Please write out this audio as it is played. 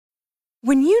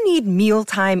When you need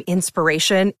mealtime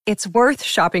inspiration, it's worth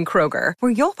shopping Kroger,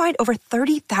 where you'll find over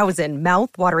 30,000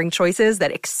 mouth-watering choices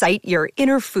that excite your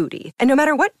inner foodie. And no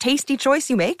matter what tasty choice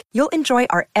you make, you'll enjoy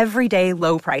our everyday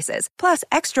low prices, plus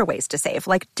extra ways to save,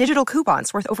 like digital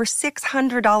coupons worth over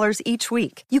 $600 each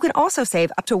week. You can also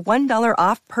save up to $1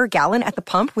 off per gallon at the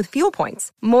pump with fuel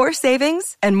points. More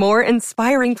savings and more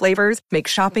inspiring flavors make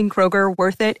shopping Kroger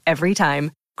worth it every time.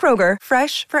 Kroger,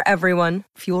 fresh for everyone.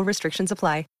 Fuel restrictions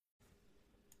apply.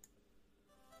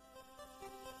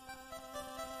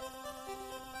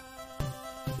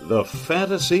 The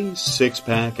Fantasy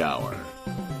Six-Pack Hour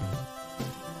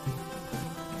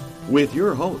with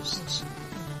your hosts,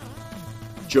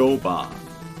 Joe Bond.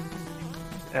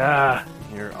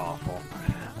 You're awful.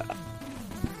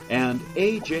 And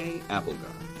AJ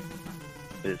Applegarth.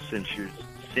 It's Sin Shu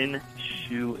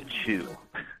Chu.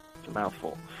 It's a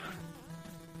mouthful.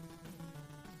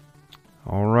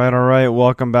 All right.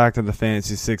 Welcome back to the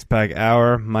Fantasy Six-Pack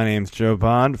Hour. My name's Joe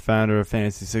Bond, founder of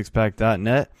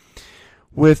FantasySixPack.net.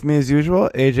 With me, as usual,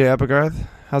 AJ Applegarth.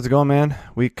 How's it going, man?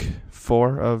 Week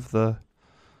 4 of the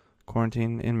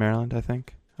quarantine in Maryland, I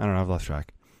think. I don't know. I've lost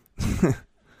track.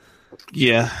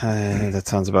 Yeah, that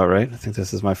sounds about right. I think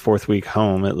this is my 4th week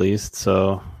home, at least.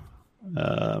 So,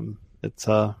 it's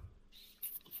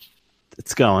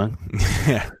going.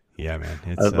 Yeah, man.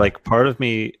 It's like part of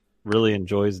me really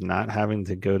enjoys not having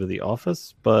to go to the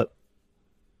office, but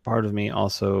part of me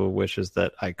also wishes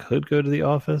that I could go to the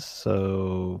office.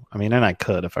 So, I mean, and I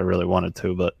could if I really wanted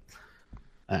to, but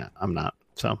I'm not.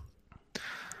 So,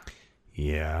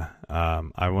 yeah,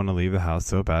 I want to leave the house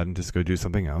so bad and just go do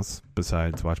something else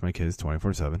besides watch my kids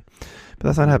 24/7. But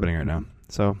that's not happening right now.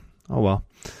 So, oh well.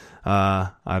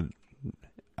 I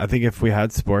think if we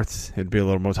had sports, it'd be a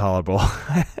little more tolerable.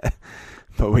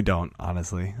 But we don't,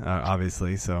 honestly,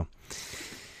 obviously. So,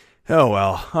 oh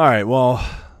well. All right. Well,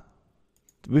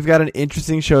 we've got an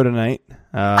interesting show tonight.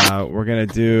 We're going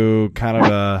to do kind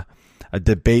of a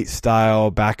debate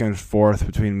style back and forth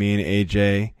between me and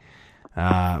AJ.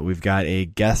 We've got a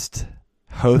guest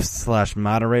host /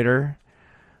 moderator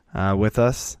with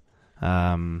us.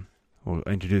 We'll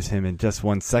introduce him in just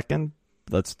 1 second.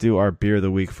 Let's do our beer of the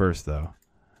week first, though.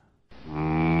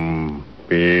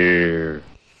 Beer.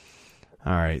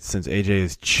 All right. Since AJ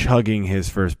is chugging his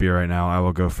first beer right now, I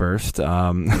will go first.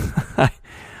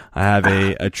 I have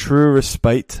a True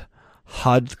Respite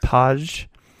Hodgepodge.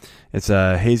 It's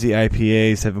a hazy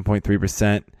IPA,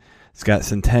 7.3%. It's got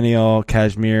Centennial,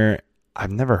 Cashmere.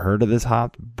 I've never heard of this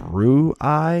hop.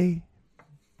 Brew-I,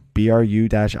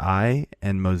 BRU-I,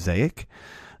 and Mosaic.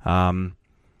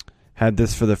 Had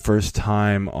this for the first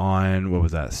time on, what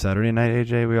was that, Saturday night,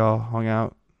 AJ? We all hung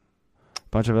out? A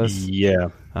bunch of us? Yeah.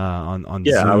 On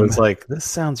yeah, Zoom. I was like, this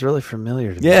sounds really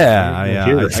familiar to me. Yeah,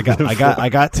 I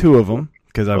got 2 of them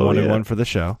because I wanted one for the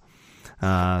show.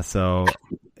 So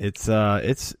it's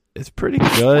pretty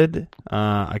good.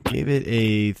 I gave it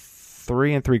a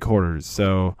 3 3/4.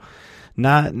 So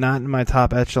not in my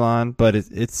top echelon, but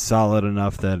it's solid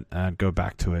enough that I'd go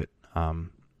back to it.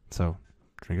 So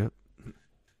drink it.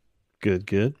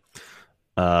 Good.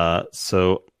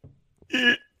 So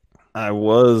I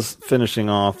was finishing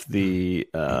off the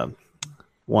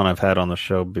one I've had on the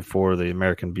show before, the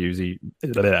American Beauty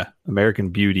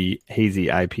Hazy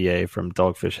IPA from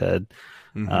Dogfish Head.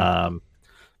 Mm-hmm.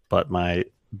 But my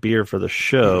beer for the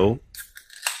show,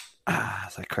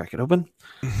 as I crack it open,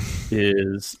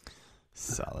 is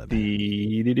solid.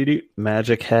 The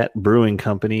Magic Hat Brewing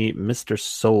Company Mr.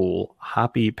 Soul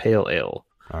Hoppy Pale Ale.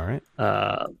 All right.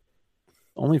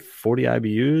 Only 40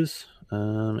 IBUs,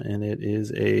 and it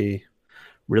is a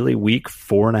really weak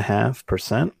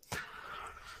 4.5%.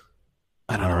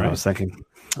 I don't know what I was thinking.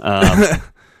 I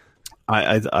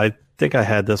think I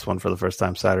had this one for the first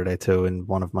time Saturday too, in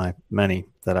one of my many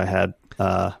that I had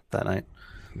that night.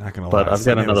 Not gonna but lie, I've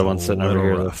got another one sitting over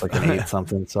here rough. that's like an 8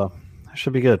 something, so it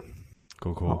should be good.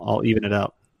 Cool. I'll even it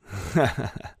out.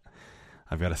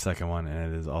 I've got a second one,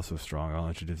 and it is also strong. I'll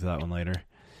introduce that one later.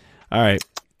 All right.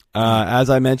 As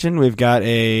I mentioned, we've got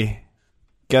a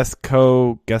guest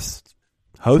host,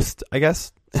 I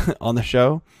guess, on the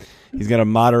show. He's going to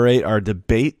moderate our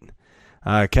debate.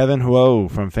 Kevin Huo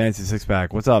from Fantasy Six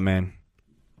Pack. What's up, man?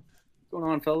 What's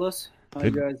going on, fellas? How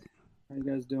you guys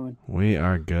doing? We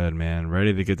are good, man.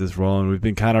 Ready to get this rolling. We've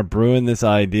been kind of brewing this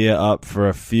idea up for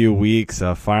a few weeks.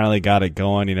 Finally got it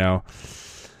going,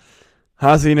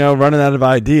 running out of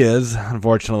ideas,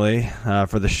 unfortunately,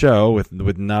 for the show with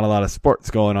not a lot of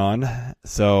sports going on.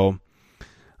 So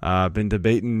I've been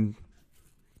debating,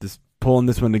 just pulling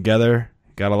this one together.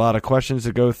 Got a lot of questions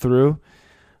to go through.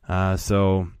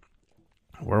 So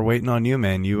we're waiting on you,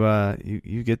 man.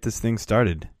 You get this thing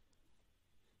started.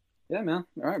 Yeah, man.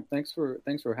 All right. Thanks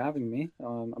for having me.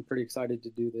 I'm pretty excited to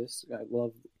do this. I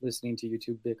love listening to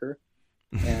YouTube bicker.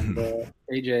 And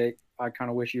AJ, I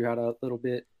kind of wish you had a little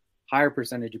bit higher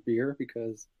percentage of beer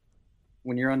because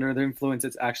when you're under the influence,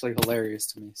 it's actually hilarious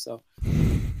to me. So,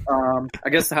 I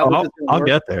guess how I'll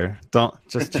get there. Don't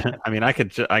just. I mean, I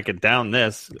could down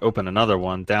this, open another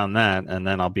one, down that, and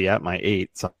then I'll be at my 8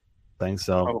 something.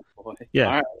 So,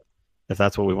 yeah, right. If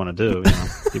that's what we want to do,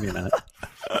 give me a minute.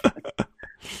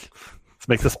 Let's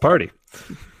make this party.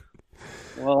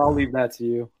 Well, I'll leave that to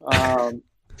you.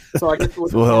 So I guess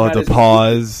we'll have to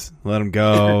pause, let them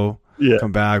go, yeah.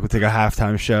 Come back. We'll take a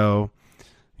halftime show.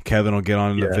 Kevin will get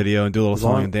on the video and do a little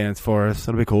song and dance for us.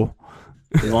 It'll be cool.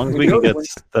 As long as we can get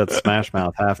that Smash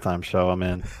Mouth halftime show, I'm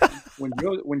in.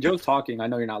 When Joe's talking, I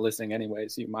know you're not listening anyway,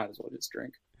 so you might as well just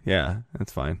drink. Yeah,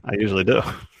 that's fine. I usually do.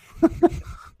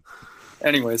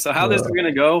 Anyway, so how this is going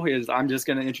to go is I'm just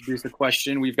going to introduce a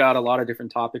question. We've got a lot of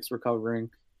different topics we're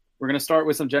covering. We're going to start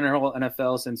with some general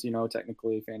NFL since,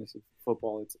 technically fantasy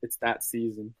football, it's that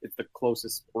season. It's the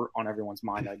closest sport on everyone's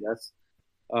mind, I guess.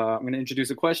 I'm going to introduce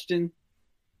a question.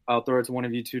 I'll throw it to one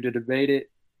of you two to debate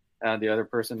it. The other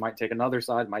person might take another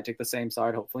side, might take the same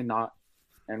side, hopefully not.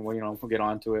 And we'll get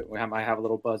on to it. We might have a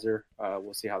little buzzer.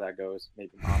 We'll see how that goes.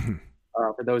 Maybe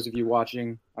not. For those of you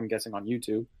watching, I'm guessing on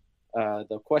YouTube,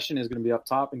 the question is going to be up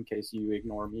top in case you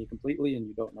ignore me completely and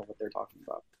you don't know what they're talking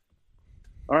about.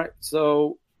 All right,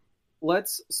 so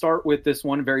let's start with this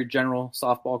one very general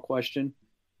softball question.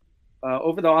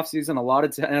 Over the offseason, a lot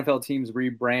of NFL teams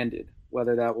rebranded,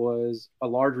 whether that was a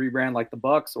large rebrand like the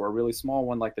Bucs or a really small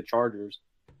one like the Chargers.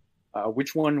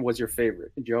 Which one was your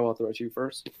favorite? Joe, I'll throw it to you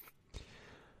first.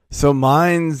 So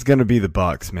mine's gonna be the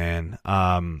Bucs, man.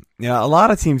 A lot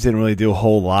of teams didn't really do a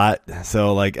whole lot,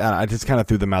 so I just kind of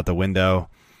threw them out the window.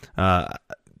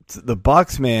 The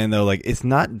Bucs, man, though, it's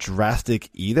not drastic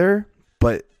either,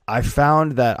 but I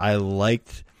found that I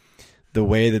liked the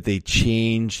way that they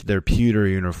changed their pewter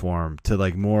uniform to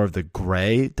more of the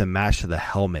gray to match to the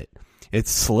helmet. It's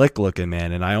slick looking,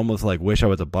 man, and I almost wish I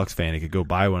was a Bucs fan and could go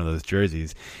buy one of those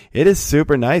jerseys. It is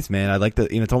super nice, man. I like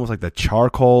it's almost like the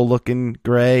charcoal looking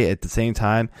gray at the same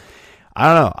time.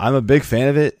 I don't know. I'm a big fan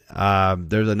of it.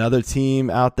 There's another team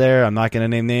out there. I'm not going to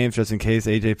name names just in case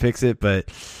AJ picks it, but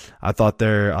I thought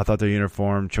their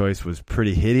uniform choice was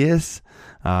pretty hideous.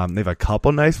 They have a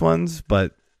couple nice ones,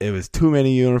 but it was too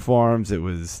many uniforms. It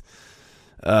was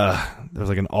there was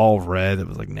an all red that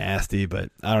was nasty, but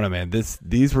I don't know, man.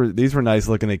 These were nice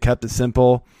looking. They kept it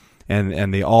simple,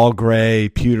 and the all gray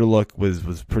pewter look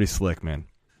was pretty slick, man.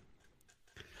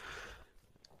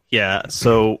 Yeah,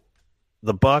 so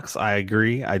the Bucs, I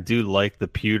agree. I do like the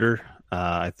pewter.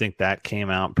 I think that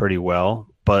came out pretty well,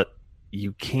 but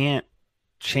you can't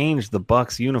change the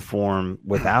Bucs uniform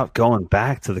without going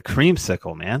back to the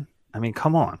creamsicle, man. I mean,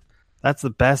 come on. That's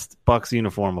the best Bucs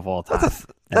uniform of all time.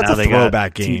 That's a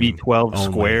throwback game. TB12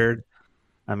 squared.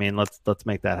 I mean, let's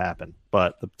make that happen.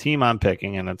 But the team I'm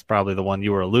picking, and it's probably the one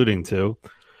you were alluding to,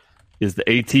 is the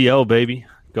ATL, baby.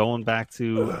 Going back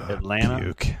to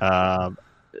Atlanta.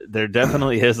 There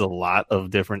definitely is a lot of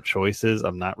different choices.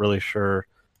 I'm not really sure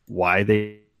why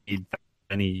they need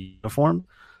any uniform.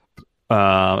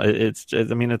 It's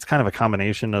kind of a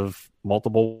combination of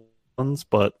multiple ones,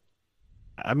 but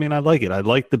I mean, I like it. I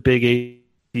like the big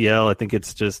ATL. I think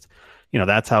it's just,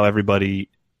 that's how everybody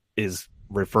is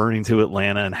referring to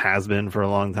Atlanta and has been for a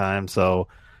long time. So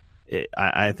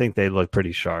I think they look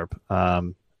pretty sharp.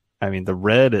 The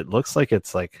red, it looks like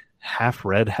it's half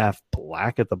red, half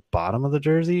black at the bottom of the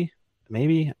jersey.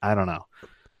 Maybe. I don't know.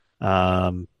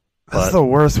 That's the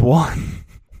worst one.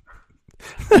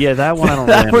 Yeah, that one I don't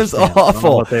that really was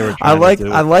awful. I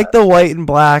like the white and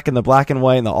black and the black and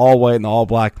white and the all white and the all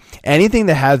black. Anything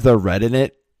that has the red in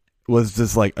it was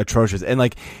just atrocious. And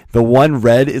the one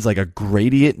red is a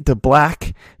gradient to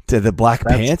black to the black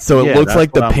pants, so it looks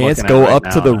like the pants go up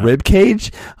to the rib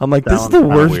cage. I'm like, this is the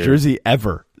worst jersey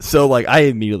ever. So I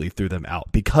immediately threw them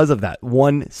out because of that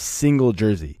one single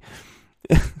jersey.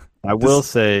 I will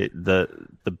say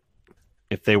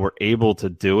if they were able to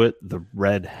do it, the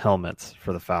red helmets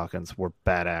for the Falcons were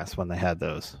badass when they had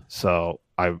those. So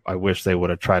I wish they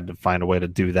would have tried to find a way to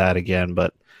do that again.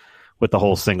 But with the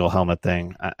whole single helmet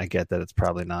thing, I get that it's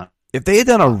probably not. If they had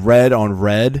done a red on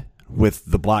red with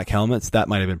the black helmets, that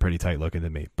might have been pretty tight looking to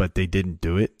me. But they didn't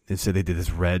do it. Instead, they did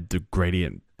this red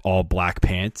gradient all black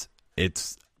pants.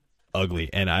 It's ugly.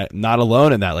 And I'm not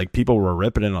alone in that. People were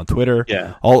ripping it on Twitter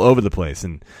all over the place.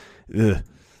 And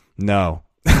no.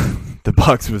 The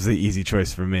Bucs was the easy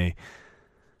choice for me.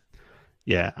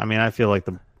 Yeah, I feel like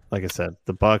I said,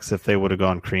 the Bucs, if they would have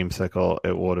gone creamsicle,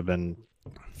 it would have been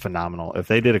phenomenal. If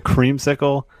they did a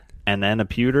creamsicle and then a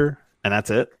pewter, and that's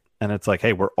it. And it's like,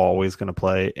 hey, we're always going to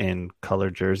play in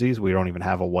colored jerseys. We don't even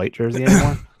have a white jersey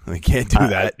anymore. We can't do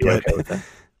that. Okay with that.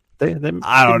 They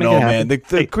I don't know, man. The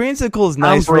creamsicle is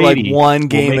nice for like one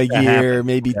game a year,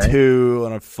 maybe two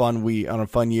on a fun week, on a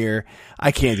fun year.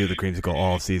 I can't do the creamsicle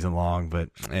all season long, but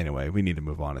anyway, we need to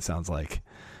move on. It sounds like.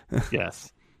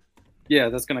 Yes. Yeah,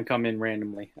 that's going to come in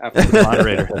randomly after the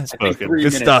moderator has spoken.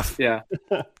 Good stuff. Yeah.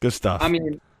 Good stuff. I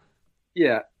mean,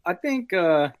 yeah, I think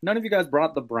none of you guys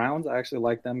brought the Browns. I actually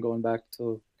like them going back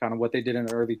to kind of what they did in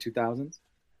the early 2000s.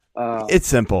 It's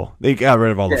simple. They got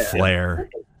rid of all the flair.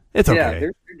 It's okay. Yeah,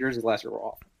 their jerseys last year were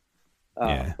off.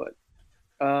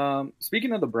 But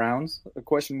speaking of the Browns, a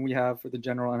question we have for the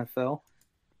general NFL.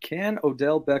 Can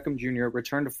Odell Beckham Jr.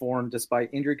 return to form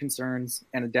despite injury concerns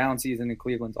and a down season in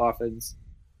Cleveland's offense?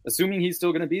 Assuming he's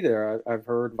still going to be there. I've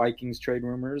heard Vikings trade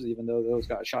rumors, even though those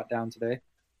got shot down today.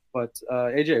 But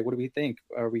AJ, what do we think?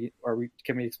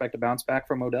 Can we expect a bounce back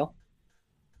from Odell?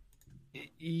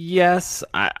 Yes,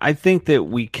 I think that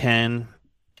we can.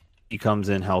 He comes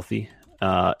in healthy,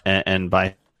 and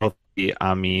by healthy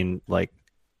I mean like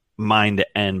mind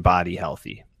and body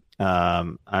healthy.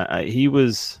 He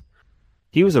was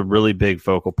a really big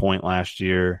focal point last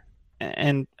year,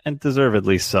 and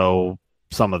deservedly so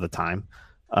some of the time.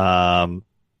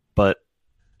 But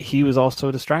he was also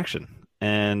a distraction,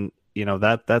 and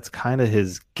that's kind of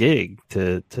his gig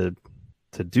to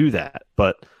do that.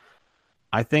 But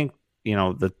I think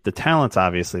the talent's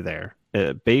obviously there.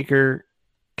 Baker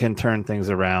can turn things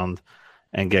around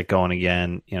and get going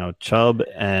again. Chubb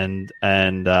and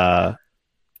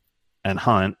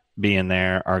Hunt being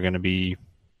there are going to be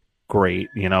great.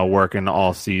 Working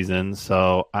all season,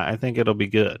 so I think it'll be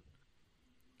good.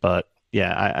 But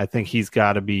yeah, I think he's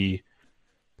got to be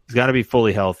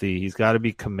fully healthy. He's got to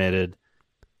be committed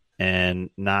and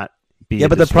not be. Yeah,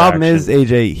 but the problem is,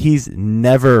 AJ, he's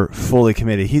never fully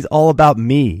committed. He's all about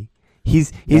me.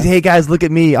 He's hey guys, look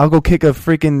at me. I'll go kick a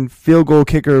freaking field goal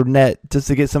kicker net just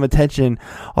to get some attention.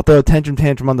 I'll throw a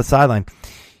tantrum on the sideline.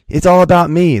 It's all about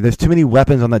me. There's too many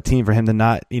weapons on that team for him to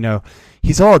not,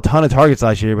 he saw a ton of targets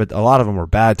last year, but a lot of them were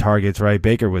bad targets, right?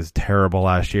 Baker was terrible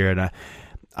last year, and I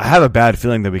have a bad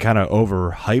feeling that we kind of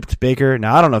overhyped Baker.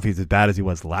 Now, I don't know if he's as bad as he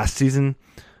was last season,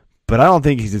 but I don't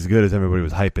think he's as good as everybody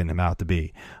was hyping him out to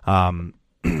be.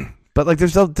 But like,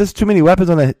 there's just too many weapons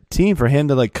on the team for him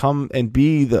to like come and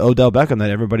be the Odell Beckham that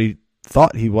everybody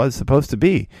thought he was supposed to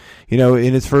be,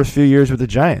 in his first few years with the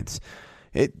Giants.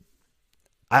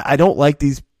 I don't like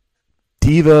these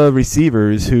diva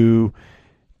receivers who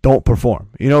don't perform.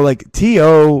 Like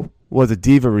T.O. was a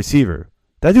diva receiver.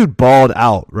 That dude balled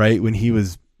out, right, when he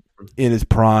was in his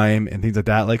prime and things like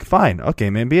that. Like, fine, okay,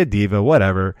 man, be a diva,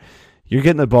 whatever. You're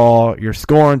getting the ball, you're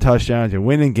scoring touchdowns, you're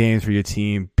winning games for your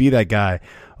team. Be that guy.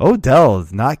 Odell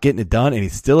is not getting it done, and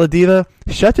he's still a diva.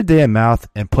 Shut your damn mouth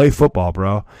and play football,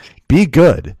 bro. Be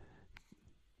good.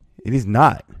 And he's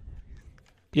not.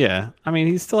 Yeah, I mean,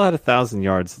 he still had 1,000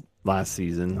 yards last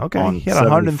season. Okay, he had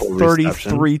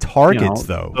 133 targets,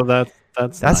 though. So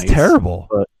that's nice, terrible.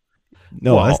 But,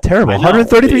 that's terrible.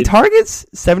 133 targets,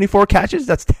 74 catches.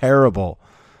 That's terrible.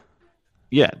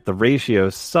 Yeah, the ratio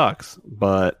sucks,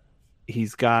 but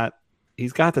he's got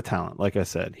the talent. Like I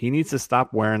said, he needs to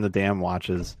stop wearing the damn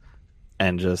watches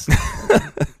and just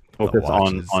focus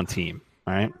on team.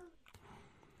 All right.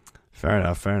 Fair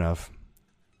enough.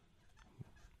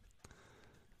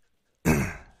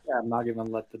 Yeah, I'm not going to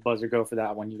let the buzzer go for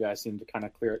that one. You guys seem to kind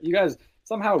of clear it. You guys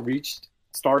somehow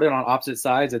started on opposite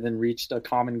sides and then reached a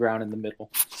common ground in the middle.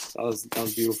 So that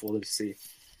was beautiful to see.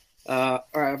 All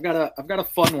right, I've got a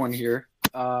fun one here.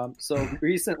 So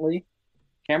recently,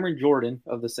 Cameron Jordan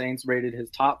of the Saints rated his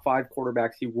top 5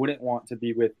 quarterbacks he wouldn't want to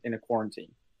be with in a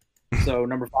quarantine. So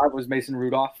number 5 was Mason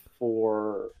Rudolph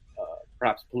for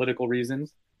perhaps political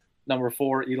reasons. Number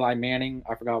 4, Eli Manning.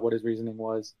 I forgot what his reasoning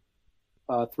was.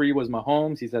 3 was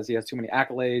Mahomes. He says he has too many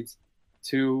accolades.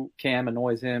 2, Cam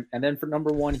annoys him. And then for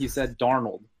number 1, he said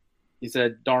Darnold. He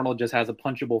said Darnold just has a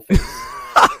punchable face.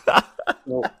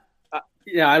 So,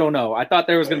 yeah, I don't know. I thought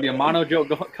there was going to be a mono joke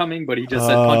coming, but he just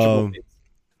said punchable face.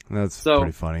 That's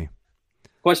pretty funny.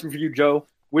 Question for you, Joe.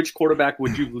 Which quarterback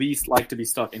would you least like to be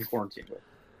stuck in quarantine with?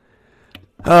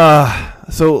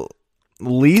 So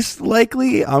least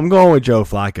likely, I'm going with Joe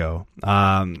Flacco.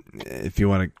 If you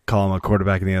want to call him a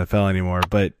quarterback in the NFL anymore,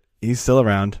 but he's still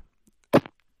around.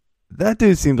 That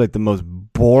dude seems like the most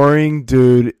boring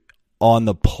dude on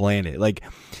the planet. Like,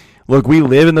 look, we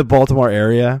live in the Baltimore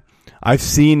area. I've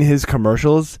seen his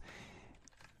commercials.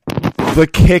 The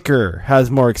kicker has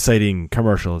more exciting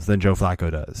commercials than Joe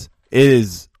Flacco does. It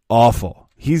is awful.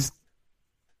 He's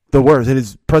the worst. And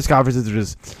his press conferences are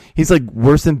just, he's like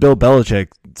worse than Bill Belichick,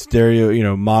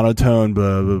 stereo, monotone,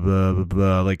 blah, blah, blah, blah,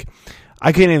 blah. Like,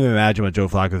 I can't even imagine what Joe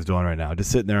Flacco's doing right now.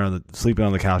 Just sitting there sleeping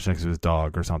on the couch next to his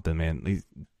dog or something, man. He's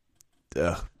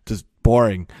just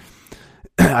boring.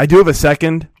 I do have a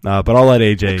second, but I'll let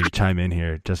AJ chime in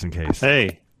here just in case.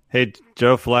 Hey,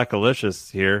 Joe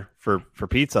Flaccolicious here for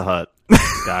Pizza Hut,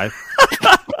 guys.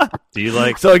 Do you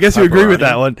like? So I guess you agree with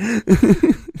that one.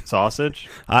 Sausage?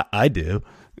 I do.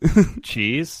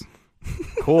 Cheese?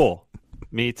 Cool.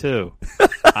 Me too.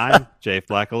 I'm Jay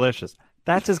Flaccolicious.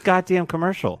 That's his goddamn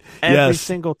commercial every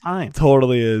single time.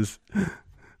 Totally is.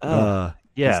 Yeah,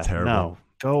 it's terrible. No,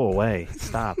 go away.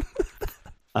 Stop.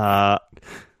 I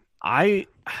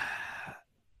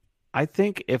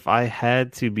think if I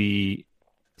had to be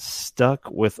stuck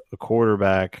with a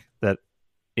quarterback that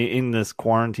in this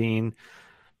quarantine,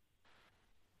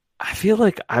 I feel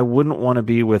like I wouldn't want to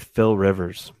be with Phil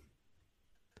Rivers.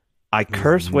 I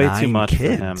curse way too much for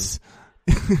him.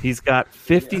 He's got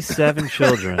 57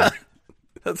 children.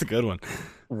 That's a good one.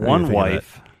 One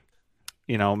wife.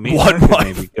 Me one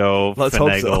wife. Maybe go Let's hope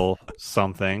finagle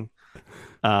something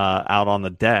out on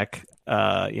the deck.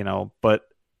 But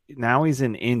now he's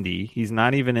in Indy. He's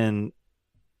not even in,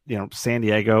 San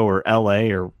Diego or LA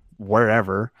or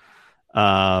wherever.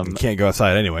 You can't go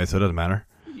outside anyway, so it doesn't matter.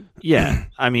 Yeah.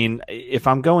 I mean, if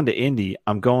I'm going to Indy,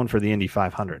 I'm going for the Indy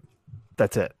 500.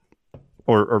 That's it.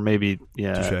 Or maybe,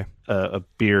 a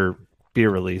beer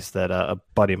release that a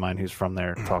buddy of mine who's from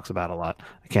there talks about a lot.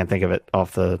 I can't think of it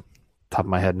off the top of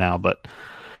my head now, but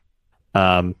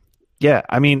I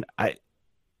mean, I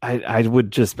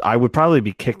would probably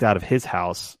be kicked out of his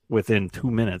house within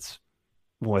 2 minutes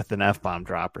with an F-bomb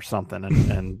drop or something.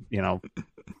 And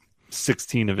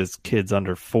 16 of his kids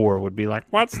under 4 would be like,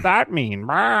 "What's that mean?"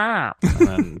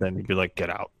 And then he'd be like, "Get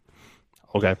out."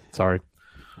 Okay. Sorry.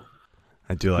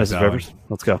 I do like Mrs. that Rivers. one.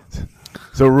 Let's go.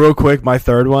 So real quick, my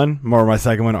second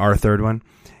one, our third one.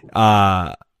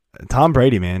 Tom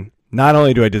Brady, man. Not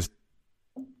only do I just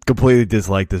completely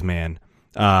dislike this man,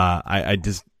 I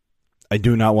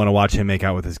do not want to watch him make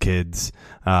out with his kids.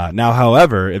 Now,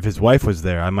 however, if his wife was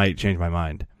there, I might change my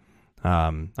mind.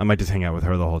 I might just hang out with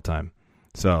her the whole time.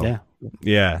 So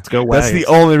yeah. Let's go. That's the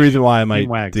only reason why I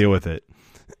might deal with it.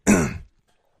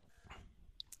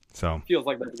 So feels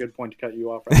like that's a good point to cut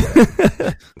you off right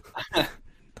there.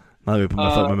 Not let me put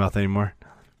my foot in my mouth anymore.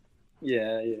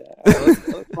 Yeah. Let's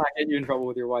not get you in trouble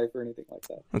with your wife or anything like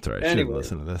that. That's all right. Anyway, Shouldn't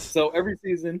listen to this. So every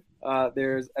season,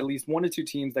 there's at least 1 to 2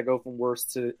 teams that go from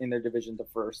worst in their division to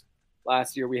first.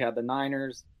 Last year we had the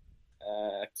Niners.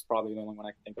 It's probably the only one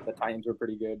I can think of. The Titans were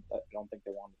pretty good, but I don't think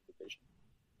they won the division.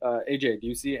 AJ, do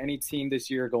you see any team this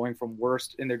year going from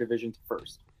worst in their division to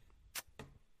first?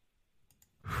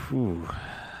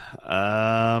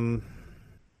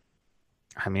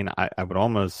 I mean, I would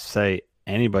almost say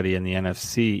anybody in the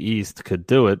NFC East could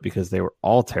do it because they were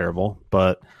all terrible,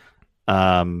 but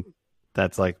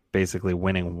that's like basically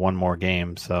winning one more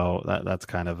game, so that's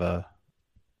kind of a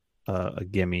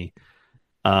gimme.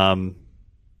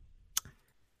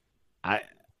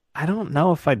 I don't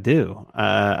know if I do.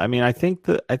 I mean, I think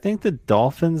the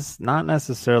Dolphins, not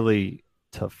necessarily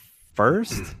to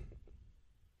first,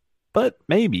 but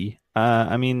maybe.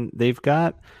 I mean, they've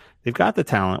got the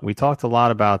talent. We talked a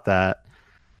lot about that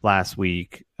last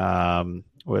week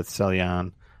with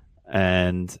Celion,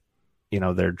 and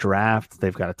their draft.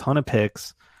 They've got a ton of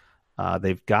picks.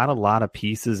 They've got a lot of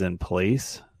pieces in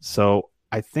place, so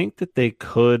I think that they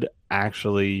could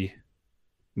actually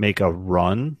make a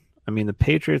run. I mean, the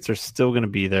Patriots are still going to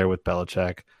be there with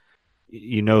Belichick.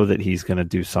 You know that he's going to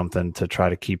do something to try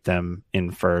to keep them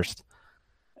in first.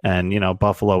 And,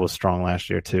 Buffalo was strong last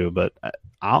year too, but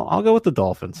I'll go with the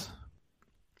Dolphins.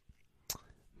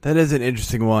 That is an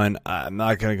interesting one. I'm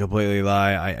not going to completely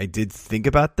lie. I did think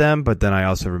about them, but then I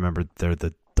also remembered they're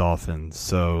the Dolphins.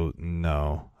 So,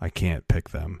 no, I can't pick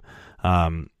them.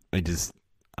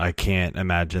 I can't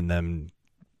imagine them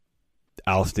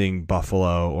ousting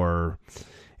Buffalo or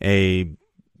a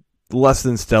less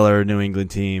than stellar New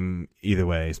England team either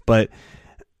ways. But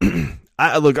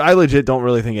I legit don't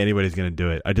really think anybody's going to do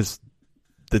it.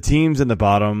 The teams in the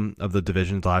bottom of the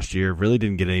divisions last year really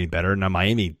didn't get any better. Now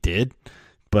Miami did,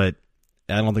 but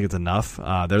I don't think it's enough.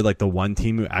 They're like the one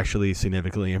team who actually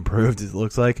significantly improved, it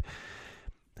looks like.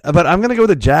 But I'm going to go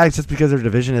with the Jags just because their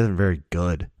division isn't very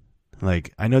good.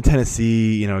 Like, I know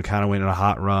Tennessee, kind of went on a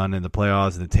hot run in the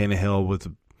playoffs, and the Tannehill was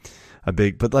a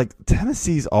big, but like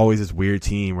Tennessee's always this weird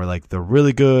team where like they're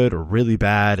really good or really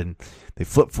bad, and they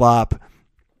flip flop.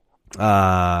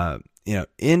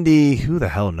 Indy, who the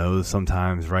hell knows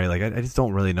sometimes, right? Like I just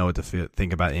don't really know what to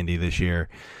think about Indy this year.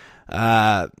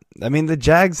 I mean, the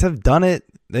Jags have done it.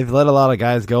 They've let a lot of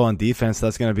guys go on defense. So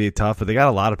that's going to be tough, but they got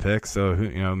a lot of picks. So,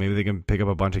 maybe they can pick up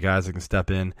a bunch of guys that can step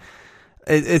in.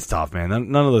 It's tough, man.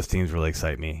 None of those teams really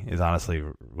excite me, is honestly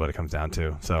what it comes down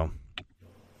to. So,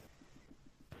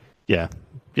 yeah,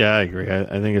 I agree.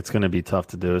 I think it's going to be tough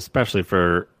to do, especially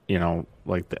for,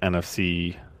 like the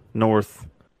NFC North,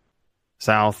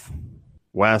 South,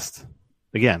 West.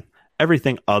 Again,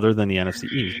 everything other than the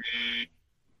NFC East.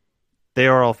 They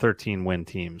are all 13-win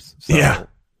teams. So yeah.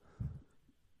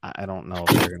 I don't know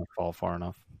if they're going to fall far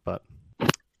enough, but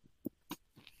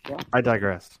I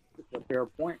digress. That's a fair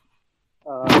point.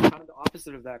 Kind of the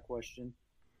opposite of that question.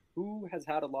 Who has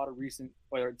had a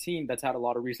team that's had a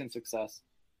lot of recent success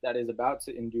that is about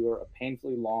to endure a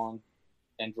painfully long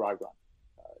and dry run?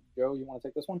 Joe, you want to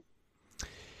take this one?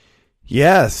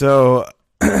 Yeah, so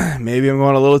maybe I'm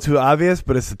going a little too obvious,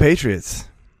 but it's the Patriots.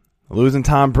 Losing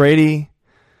Tom Brady.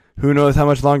 Who knows how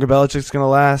much longer Belichick's going to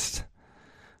last?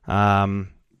 I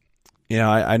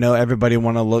know everybody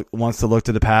wants to look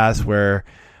to the past where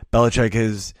Belichick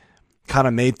has kind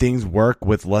of made things work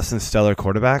with less than stellar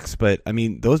quarterbacks, but I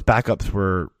mean those backups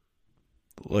were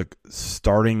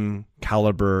starting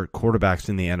caliber quarterbacks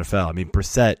in the NFL. I mean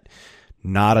Brissett,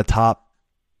 not a top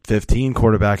 15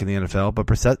 quarterback in the NFL, but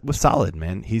Brissett was solid,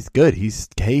 man. He's good.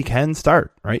 He can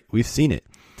start, right? We've seen it.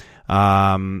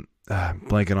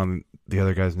 Blanking on the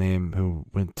other guy's name who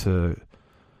went to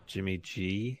Jimmy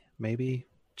G, maybe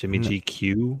Jimmy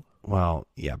GQ. Well,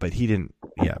 yeah, but he didn't.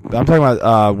 Yeah, but I'm talking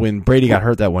about when Brady got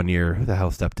hurt that one year. Who the hell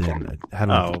stepped in?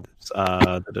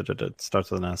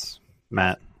 Starts with an S.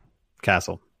 Matt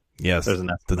Castle. Yes, there's an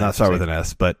S. Does not start with an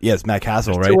S, but yes, Matt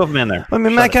Castle, right? Two of them in there. I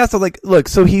mean, Matt Castle, look,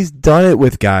 so he's done it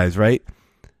with guys, right?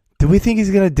 Do we think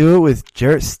he's gonna do it with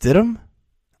Jarrett Stidham?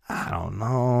 I don't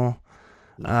know.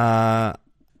 I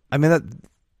mean that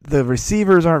the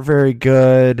receivers aren't very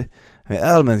good. I mean,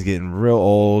 Edelman's getting real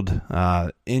old,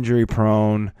 injury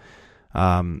prone.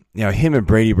 Him and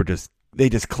Brady they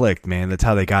just clicked, man. That's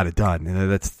how they got it done.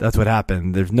 That's what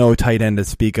happened. There's no tight end to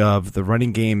speak of. The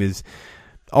running game is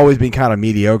always been kind of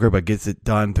mediocre, but gets it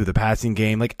done through the passing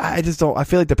game. I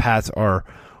feel like the Pats are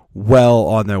well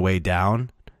on their way down,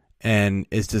 and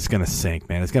it's just gonna sink,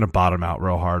 man. It's gonna bottom out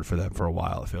real hard for them for a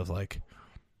while. It feels like.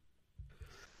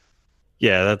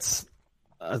 Yeah,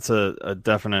 that's a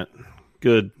definite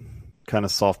good kind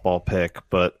of softball pick,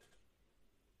 but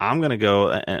I'm going to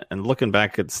go and looking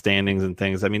back at standings and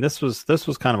things. I mean, this was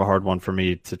kind of a hard one for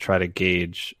me to try to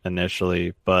gauge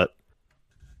initially, but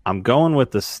I'm going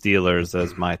with the Steelers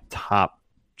as my top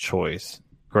choice.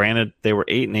 Granted, they were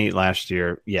 8-8 last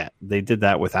year. Yeah, they did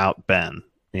that without Ben,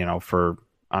 for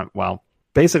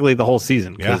basically the whole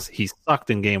season because he sucked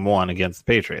in game 1 against the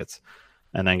Patriots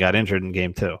and then got injured in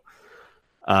game 2.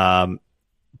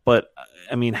 But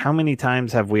I mean, how many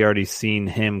times have we already seen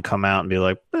him come out and be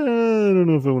like, I don't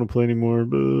know if I want to play anymore,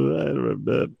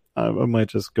 but I might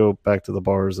just go back to the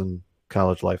bars and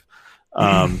college life.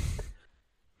 I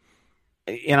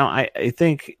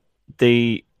think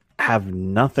they have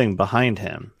nothing behind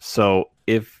him. So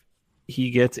if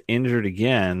he gets injured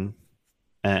again,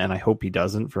 and I hope he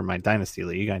doesn't for my Dynasty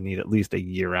League, I need at least a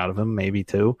year out of him, maybe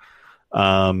 2.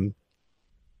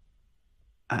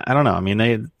 I don't know. I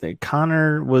mean,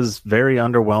 Connor was very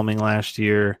underwhelming last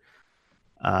year,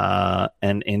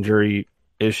 and injury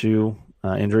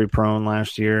prone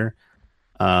last year.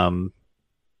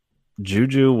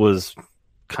 Juju was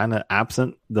kind of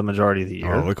absent the majority of the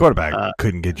year. Oh, the quarterback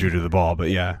couldn't get Juju the ball, but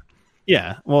yeah.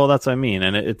 Yeah, well, that's what I mean,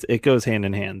 and it goes hand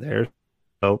in hand there.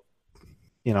 So,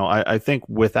 I think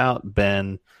without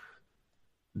Ben,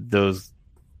 those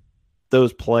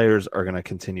players are going to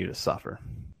continue to suffer.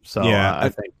 So yeah,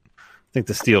 I think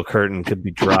the steel curtain could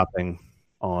be dropping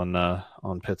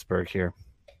on Pittsburgh here.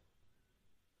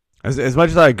 As much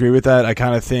as I agree with that, I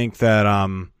kind of think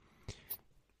that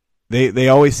they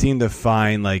always seem to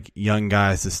find young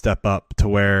guys to step up to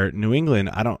where New England,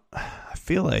 I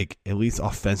feel like at least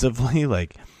offensively,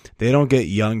 they don't get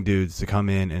young dudes to come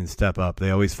in and step up. They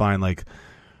always find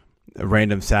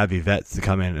random savvy vets to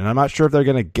come in, and I'm not sure if they're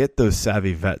going to get those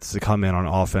savvy vets to come in on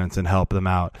offense and help them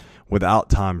out without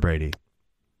Tom Brady.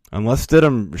 Unless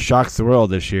Stidham shocks the world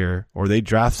this year, or they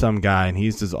draft some guy and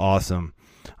he's just awesome,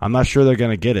 I'm not sure they're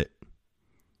going to get it.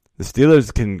 The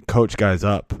Steelers can coach guys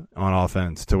up on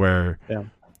offense to where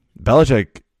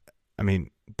Belichick, I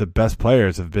mean, the best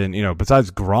players have been,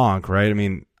 besides Gronk, right? I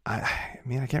mean, I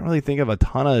can't really think of a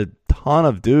ton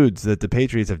of dudes that the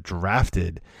Patriots have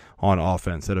drafted on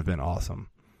offense that have been awesome.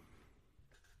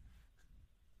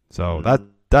 So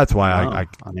that's why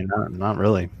I mean, not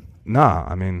really. Nah,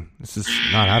 I mean, it's just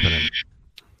not happening.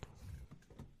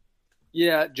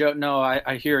 Yeah, Joe. No,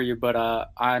 I hear you, but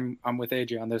I'm with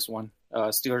AJ on this one.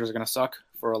 Steelers are going to suck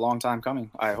for a long time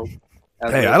coming, I hope.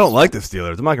 Hey, I don't like the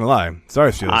Steelers. I'm not going to lie.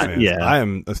 Sorry, Steelers fans. Yeah. I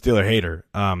am a Steeler hater.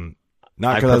 Not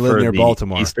because I live prefer near the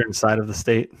Baltimore. eastern side of the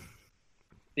state.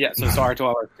 Yeah, so sorry to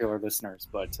all our Steeler listeners,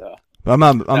 but But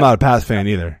I'm not a Pats fan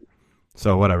either.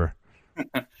 So whatever.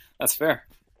 that's fair.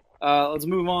 Let's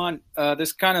move on.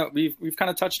 This kind of we've kind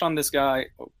of touched on this guy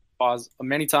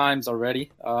many times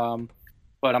already,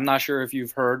 but I'm not sure if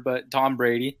you've heard. But Tom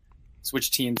Brady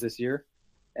switched teams this year,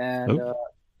 and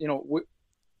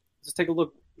just take a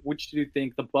look. Which do you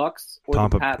think, the Bucks or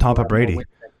the Pats? Tampa Brady.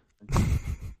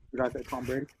 Did I say Tom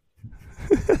Brady?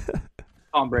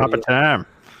 Tom Brady. Papa time.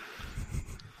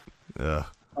 Ugh.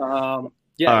 Yeah. All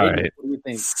Aiden, right. what do you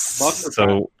think? Bucks or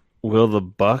So, will the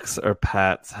Bucks or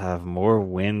Pats have more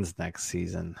wins next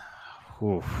season?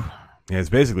 Oof. Yeah, it's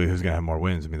basically who's going to have more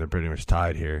wins. I mean, they're pretty much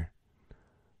tied here.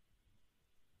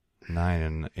 9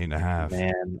 and 8.5.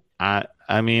 Man,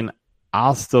 I mean,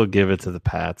 I'll still give it to the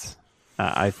Pats.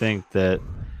 I think that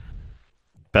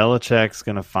Belichick's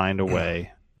going to find a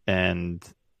way, and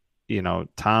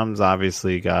Tom's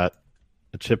obviously got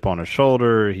a chip on his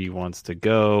shoulder. He wants to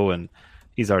go, and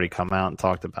he's already come out and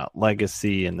talked about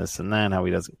legacy and this and that, how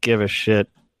he doesn't give a shit.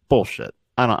 Bullshit.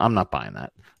 I'm not buying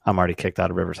that. I'm already kicked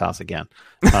out of Rivers' house again.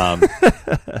 I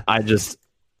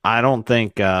don't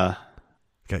think. Got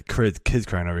kids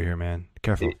crying over here, man.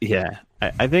 Careful. Yeah,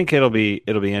 I think it'll be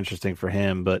interesting for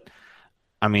him, but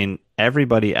I mean,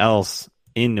 everybody else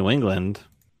in New England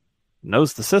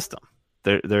knows the system.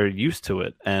 They're used to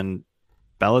it, and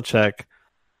Belichick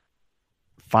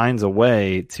finds a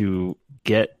way to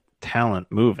get talent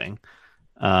moving.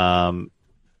 And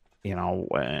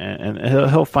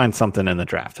he'll find something in the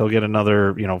draft. He'll get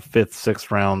another, 5th, 6th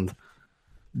round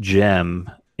gem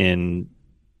in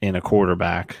a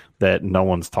quarterback that no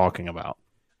one's talking about.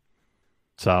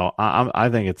 So I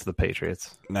think it's the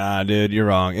Patriots. Nah, dude, you're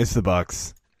wrong. It's the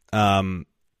Bucks.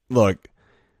 Look,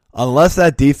 unless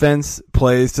that defense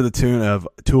plays to the tune of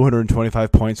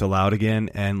 225 points allowed again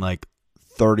and like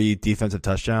 30 defensive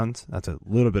touchdowns, that's a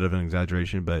little bit of an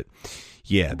exaggeration, but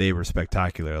yeah, they were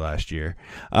spectacular last year.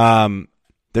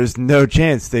 There's no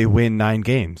chance they win 9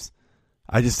 games.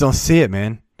 I just don't see it,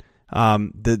 man.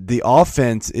 The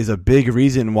offense is a big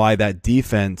reason why that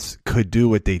defense could do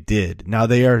what they did. Now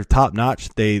they are top notch.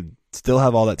 They still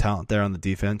have all that talent there on the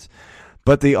defense,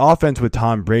 but the offense with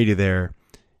Tom Brady there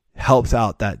helps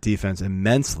out that defense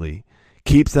immensely,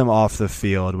 keeps them off the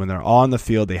field. When they're on the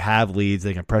field, they have leads.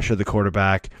 They can pressure the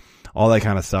quarterback, all that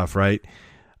kind of stuff, right?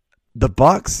 The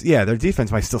Bucks, yeah, their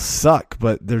defense might still suck,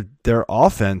 but their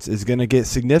offense is going to get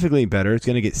significantly better. It's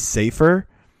going to get safer,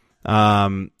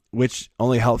 which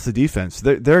only helps the defense.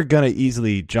 They're going to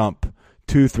easily jump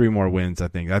 2-3 more wins, I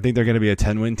think. I think they're going to be a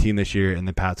 10-win team this year, and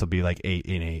the Pats will be like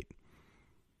 8-8.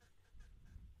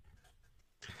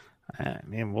 I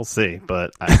mean, we'll see,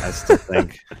 but I still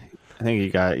think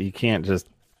you can't just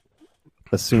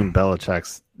assume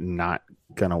Belichick's not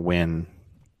going to win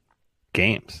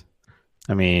games.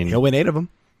 I mean, he'll win 8 of them.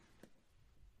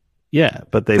 Yeah,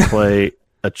 but they play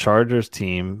a Chargers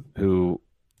team who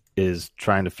is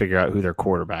trying to figure out who their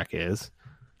quarterback is.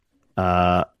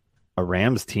 A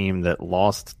Rams team that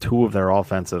lost 2 of their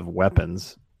offensive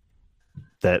weapons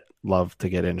that love to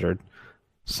get injured.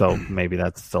 So maybe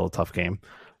that's still a tough game.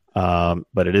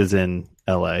 But it is in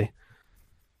LA.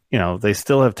 They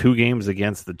still have 2 games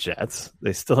against the Jets.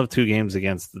 They still have 2 games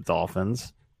against the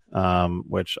Dolphins.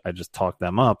 Which I just talked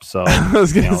them up. So I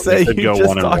was going to say they could go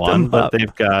 1-1, but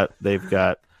they've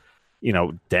got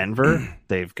Denver.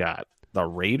 They've got the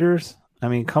Raiders. I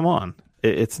mean, come on,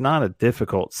 it's not a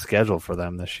difficult schedule for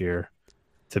them this year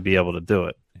to be able to do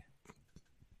it.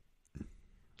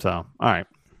 So, all right,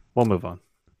 we'll move on.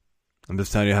 I'm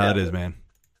just telling you how it is, man.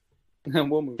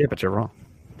 We'll move. Yeah, but you're wrong.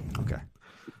 Okay.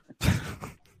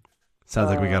 Sounds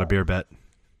like we got a beer bet.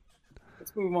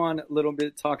 Let's move on a little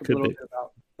bit. Talk a Could little be. bit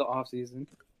about the off season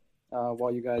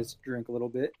while you guys drink a little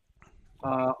bit.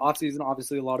 Off season,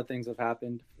 obviously, a lot of things have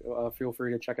happened. Feel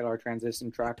free to check out our transition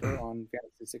tracker on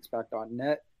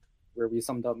fantasy6pack.net, where we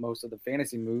summed up most of the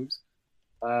fantasy moves.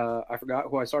 I forgot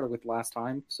who I started with last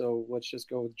time, so let's just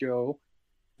go with Joe.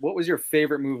 What was your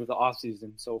favorite move of the off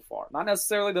season so far? Not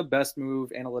necessarily the best move,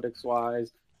 analytics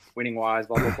wise, winning wise,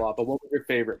 blah blah blah. But what was your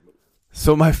favorite move?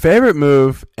 So my favorite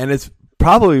move, and it's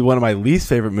probably one of my least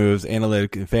favorite moves,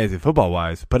 analytic and fantasy football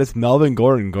wise, but it's Melvin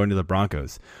Gordon going to the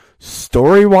Broncos.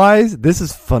 Story wise, this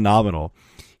is phenomenal.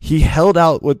 He held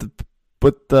out with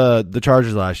the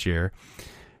Chargers last year,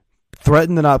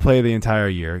 threatened to not play the entire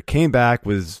year, came back,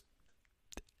 was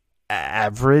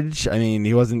average. I mean,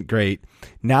 he wasn't great.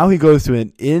 Now he goes to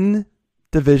an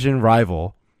division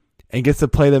rival and gets to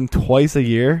play them twice a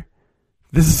year.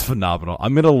 This is phenomenal.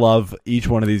 I'm going to love each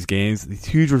one of these games, these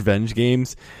huge revenge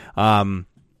games.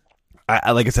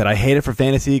 Like I said, I hate it for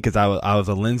fantasy because I was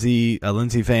a Lindsey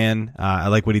fan. I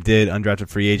like what he did, undrafted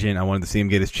free agent. I wanted to see him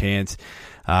get his chance.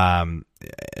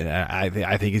 I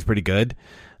think he's pretty good.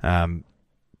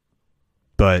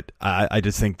 But I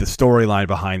just think the storyline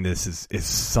behind this is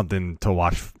something to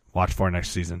watch for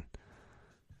next season.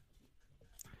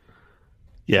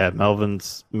 Yeah,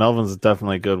 Melvin's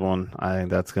definitely a good one. I think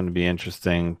that's going to be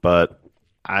interesting. But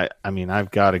I mean,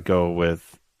 I've got to go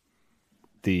with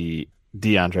the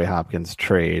DeAndre Hopkins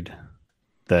trade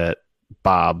that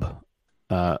Bob.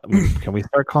 Can we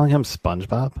start calling him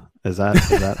SpongeBob? Is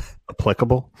that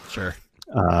applicable? Sure.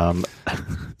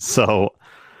 So,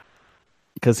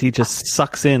 because he just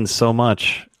sucks in so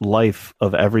much life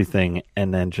of everything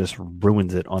and then just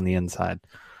ruins it on the inside.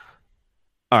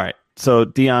 All right. So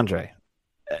DeAndre,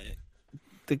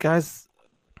 the guy's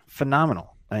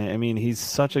phenomenal. I mean, he's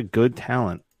such a good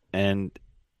talent. And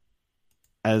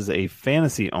as a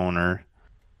fantasy owner,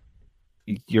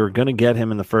 you're going to get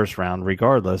him in the first round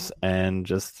regardless and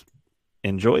just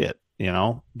enjoy it,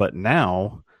 But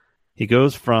now he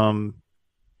goes from,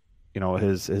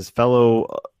 his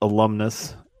fellow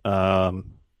alumnus in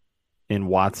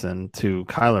Watson to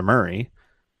Kyler Murray,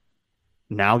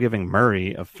 now giving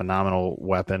Murray a phenomenal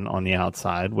weapon on the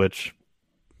outside, which,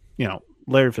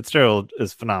 Larry Fitzgerald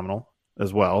is phenomenal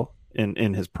as well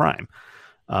in his prime.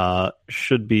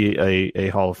 Should be a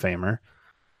Hall of Famer.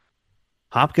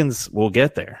 Hopkins will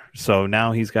get there. So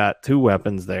now he's got two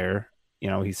weapons there.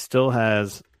 He still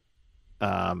has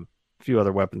a few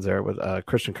other weapons there with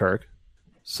Christian Kirk.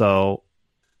 So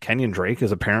Kenyon Drake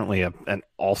is apparently an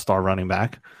all-star running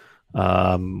back.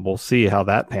 We'll see how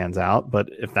that pans out. But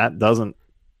if that doesn't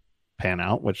pan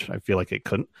out, which I feel like it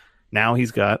couldn't, now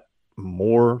he's got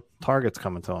more targets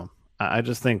coming to him. I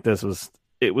just think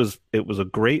it was a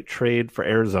great trade for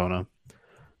Arizona,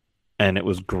 and it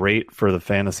was great for the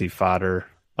fantasy fodder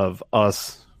of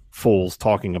us fools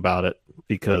talking about it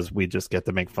because we just get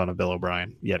to make fun of Bill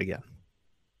O'Brien yet again.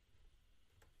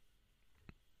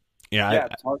 Yeah, I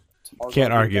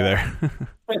can't argue there.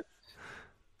 All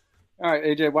right,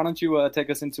 AJ, why don't you take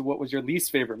us into what was your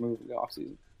least favorite move of the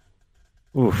offseason?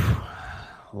 Oof.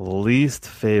 Least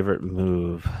favorite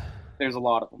move. There's a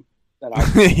lot of them.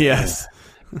 Yes.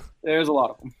 There's a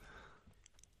lot of them.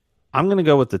 I'm going to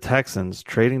go with the Texans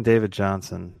trading David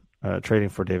Johnson. Trading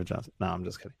for David Johnson. No, I'm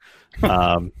just kidding.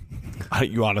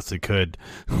 You honestly could.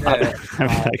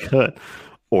 I could.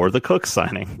 Or the Cook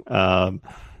signing. I'm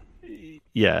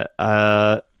going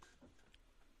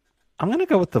to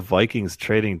go with the Vikings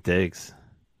trading Diggs.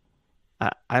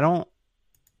 I don't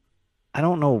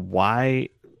know why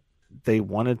they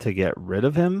wanted to get rid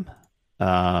of him.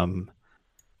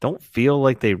 Don't feel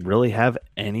like they really have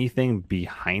anything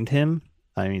behind him.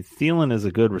 I mean, Thielen is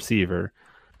a good receiver,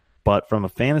 but from a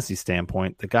fantasy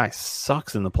standpoint, the guy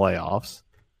sucks in the playoffs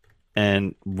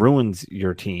and ruins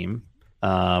your team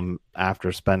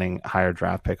after spending a higher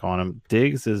draft pick on him.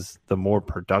 Diggs is the more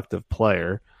productive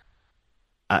player.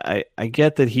 I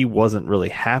get that he wasn't really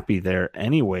happy there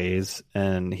anyways,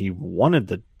 and he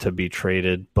wanted to be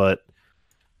traded, but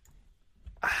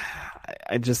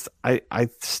I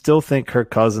still think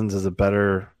Kirk Cousins is a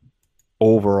better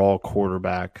overall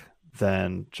quarterback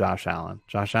than Josh Allen.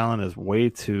 Josh Allen is way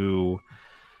too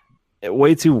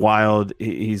wild.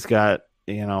 He's got,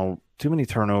 too many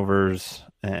turnovers,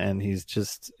 and he's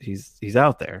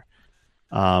out there.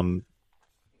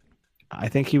 I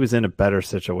think he was in a better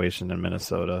situation in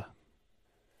Minnesota,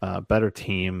 better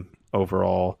team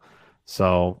overall.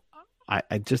 So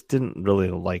I just didn't really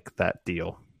like that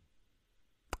deal.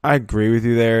 I agree with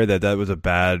you there that was a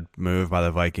bad move by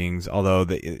the Vikings, although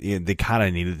they kind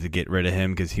of needed to get rid of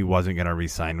him because he wasn't going to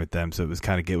re-sign with them, so it was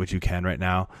kind of get what you can right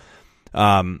now.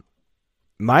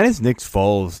 Mine is Nick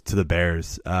Foles to the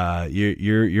Bears.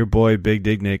 Your boy, Big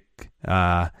Dig Nick.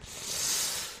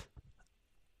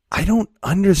 I don't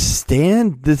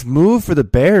understand this move for the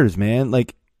Bears, man.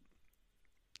 Like,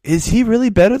 is he really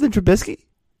better than Trubisky?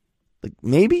 Like,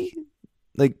 maybe?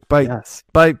 Like by that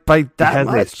has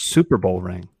much? a Super Bowl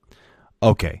ring.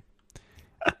 Okay.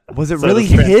 Was it So really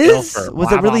the his? transfer,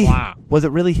 Was it really? Was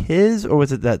it really his, or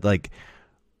was it that like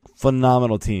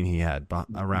phenomenal team he had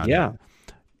around? Yeah. him?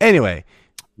 Anyway,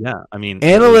 Yeah, I mean,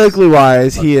 analytically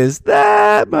wise, he is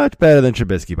that much better than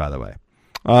Trubisky. By the way,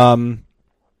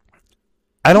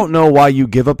 I don't know why you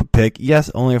give up a pick.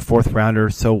 Yes, only a fourth rounder,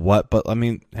 so what? But I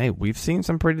mean, hey, we've seen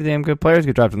some pretty damn good players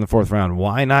get drafted in the fourth round.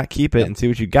 Why not keep it and see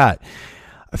what you got?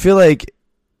 I feel like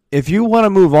if you want to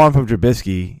move on from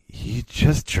Trubisky, you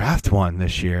just draft one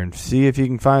this year and see if you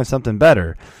can find something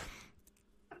better.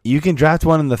 You can draft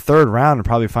one in the 3rd round and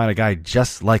probably find a guy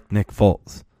just like Nick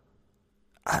Foles.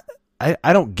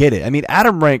 I don't get it. I mean,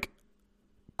 Adam Rank,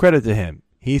 credit to him.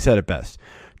 He said it best.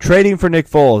 Trading for Nick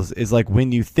Foles is like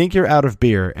when you think you're out of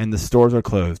beer and the stores are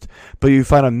closed, but you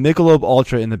find a Michelob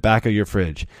Ultra in the back of your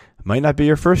fridge. It might not be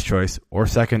your first choice or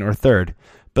second or third,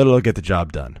 but it'll get the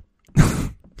job done.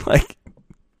 Like,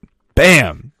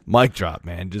 bam, mic drop,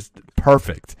 man. Just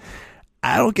perfect.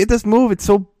 I don't get this move. It's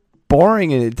so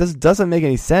boring and it doesn't make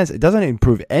any sense. It doesn't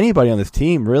improve anybody on this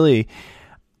team, really.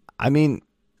 I mean,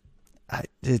 I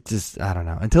don't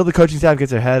know. Until the coaching staff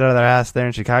gets their head out of their ass there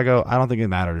in Chicago, I don't think it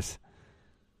matters.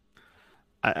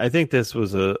 I think this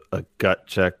was a gut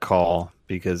check call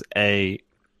because, A,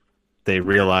 they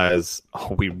realize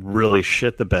we really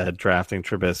shit the bed drafting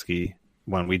Trubisky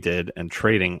when we did and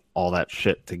trading all that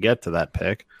shit to get to that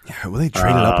pick. Yeah, well, they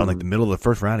traded up in like the middle of the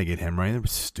 1st round to get him, right? It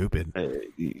was stupid.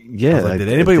 Yeah. Like, did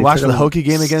anybody watch the Hokie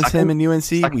game against him in UNC?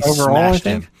 We smashed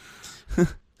him.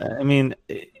 I mean,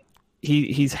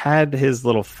 he's had his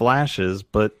little flashes,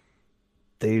 but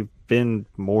they've been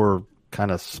more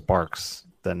kind of sparks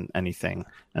than anything,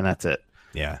 and that's it.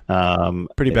 Yeah.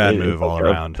 Pretty bad move all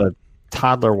around. A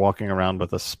toddler walking around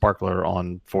with a sparkler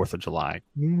on 4th of July.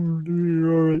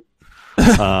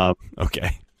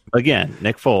 Okay. Again,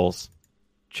 Nick Foles,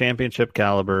 championship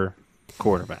caliber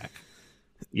quarterback.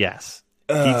 Yes.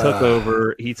 He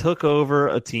took over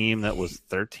a team that was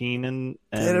 13 and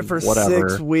did it for whatever.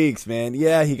 6 weeks, man.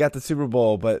 Yeah, he got the Super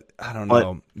Bowl, but I don't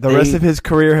know. The rest of his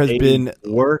career has been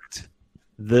worked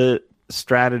the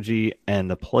strategy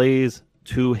and the plays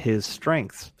to his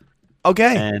strengths.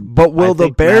 Okay, but will the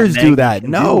Bears do that?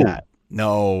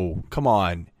 No. Come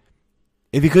on.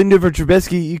 If you couldn't do it for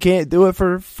Trubisky, you can't do it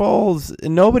for Foles.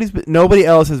 And nobody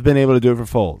else has been able to do it for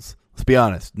Foles. Let's be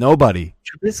honest. Nobody.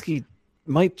 Trubisky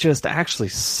might just actually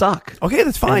suck. Okay,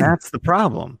 that's fine. And that's the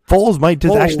problem. Foles might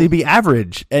just actually be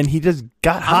average, and he just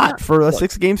got hot for a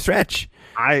 6-game stretch.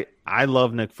 I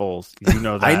love Nick Foles. You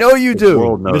know that. I know you do,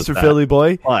 Mr. Philly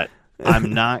boy. But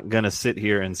I'm not going to sit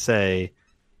here and say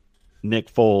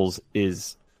Nick Foles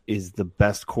is the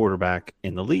best quarterback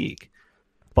in the league.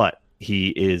 But he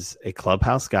is a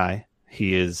clubhouse guy.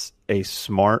 He is a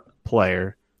smart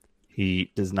player.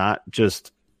 He does not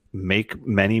just make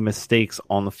many mistakes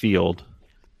on the field.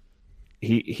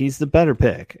 He's the better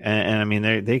pick. And I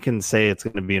mean, they can say it's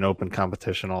going to be an open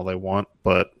competition all they want,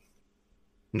 but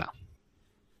no.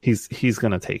 He's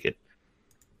going to take it.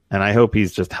 And I hope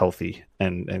he's just healthy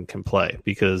and can play,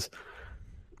 because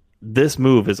this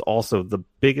move is also the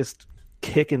biggest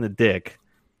kick in the dick,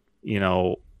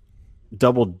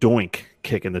 double doink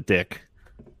kick in the dick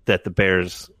that the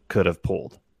Bears could have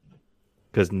pulled.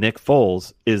 Because Nick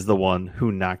Foles is the one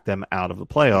who knocked them out of the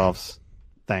playoffs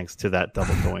thanks to that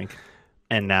double doink.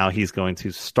 And now he's going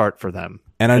to start for them.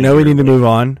 And I know we need to move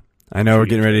on. I know we're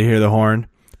getting ready to hear the horn.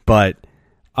 But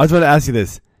I was going to ask you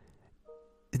this.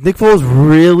 Is Nick Foles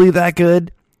really that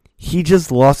good? He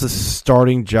just lost a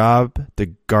starting job to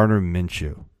Gardner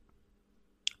Minshew.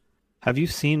 Have you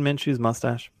seen Minshew's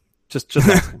mustache? Just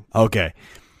asking. Okay.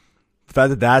 The fact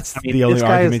that that's the only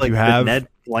argument you have, Ned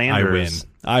Flanders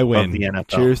I win. Of the NFL.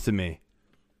 Cheers to me.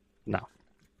 No.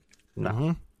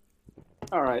 Mm-hmm.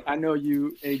 All right. I know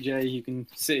you, AJ, you can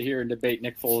sit here and debate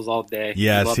Nick Foles all day.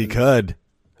 Yes, he could.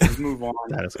 Let's move on.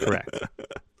 That is correct.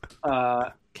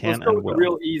 Let's go with a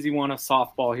real easy one of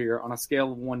softball here. On a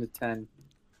scale of 1 to 10,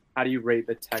 how do you rate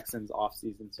the Texans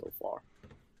offseason so far?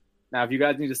 Now, if you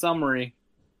guys need a summary,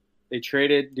 they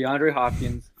traded DeAndre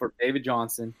Hopkins for David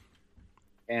Johnson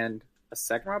and a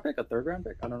 2nd-round pick, a 3rd-round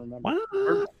pick? I don't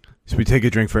remember. Should we take a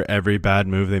drink for every bad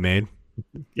move they made?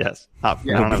 Yes.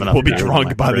 We'll be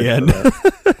drunk by the end.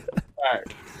 All right.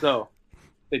 So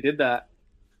they did that.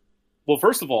 Well,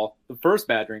 first of all, the first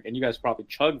bad drink, and you guys probably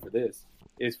chugged for this,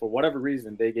 is for whatever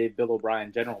reason they gave Bill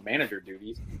O'Brien general manager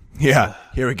duties. Yeah.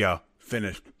 Here we go.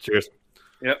 Finished. Cheers.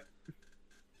 Yep.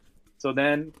 So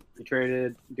then he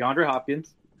traded DeAndre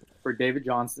Hopkins for David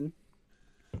Johnson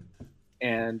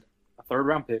and a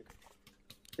 3rd-round pick.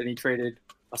 Then he traded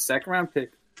a 2nd-round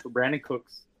pick for Brandon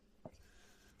Cooks.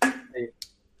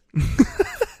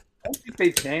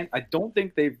 I don't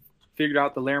think they've figured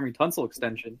out the Laramie Tunsil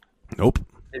extension. Nope.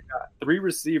 They've got 3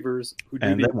 receivers who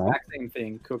do the exact same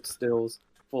thing: Cook, Stills,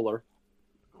 Fuller.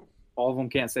 All of them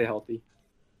can't stay healthy.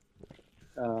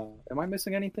 Am I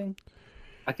missing anything?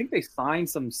 I think they signed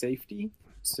some safety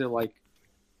to like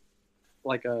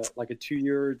a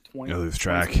 2-year 20. You lose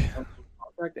track.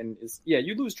 Contract, and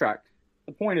you lose track.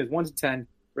 The point is 1 to 10.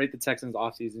 Rate the Texans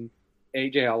offseason.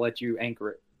 AJ, I'll let you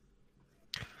anchor it.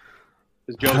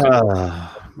 Because Joe's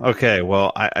Okay,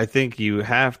 well, I think you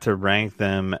have to rank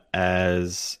them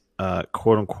as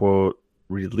quote unquote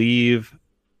relieve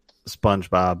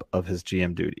SpongeBob of his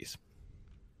GM duties.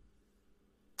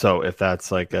 So if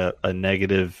that's like a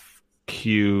negative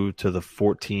Q to the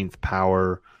 14th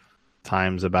power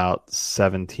times about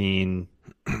 17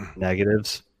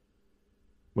 negatives,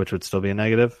 which would still be a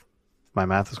negative, if my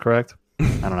math is correct. I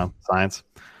don't know. Science.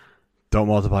 Don't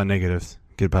multiply negatives.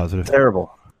 Get positive.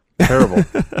 Terrible.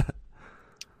 It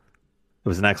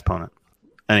was an exponent.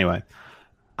 Anyway,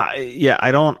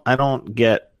 I don't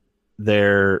get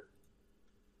their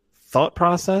thought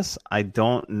process. I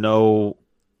don't know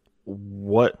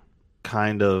what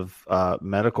kind of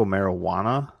medical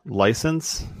marijuana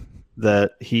license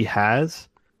that he has,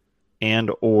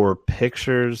 and or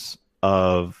pictures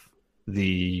of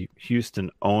the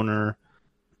Houston owner,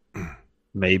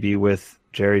 maybe with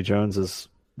Jerry Jones's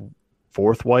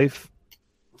third wife.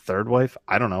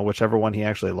 I don't know, whichever one he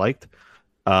actually liked.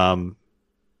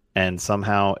 And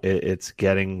somehow it's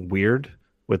getting weird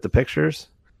with the pictures.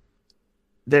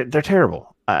 They're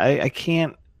terrible. I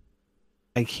can't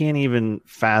even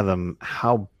fathom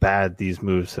how bad these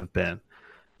moves have been.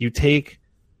 You take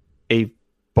a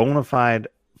bona fide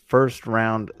first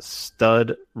round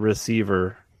stud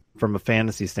receiver from a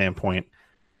fantasy standpoint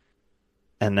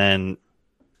and then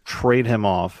trade him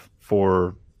off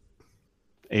for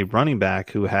a running back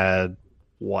who had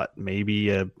maybe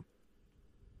a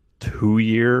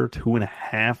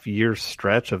 2.5 year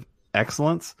stretch of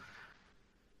excellence,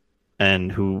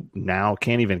 and who now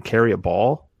can't even carry a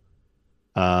ball.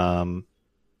 Okay,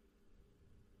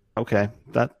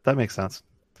 that makes sense.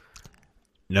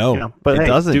 No, but it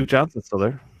doesn't. Duke Johnson's still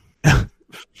there.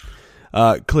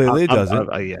 Clearly, it doesn't.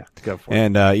 Yeah, go for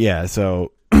it. And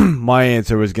so my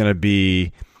answer was going to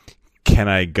be: can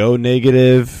I go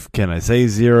negative? Can I say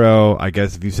 0? I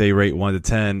guess if you say rate 1 to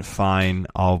 10, fine.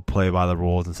 I'll play by the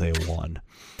rules and say 1.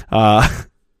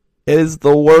 It is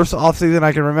the worst offseason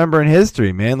I can remember in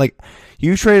history, man. Like,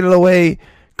 you traded away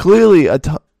clearly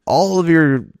all of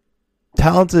your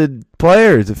talented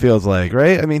players, it feels like,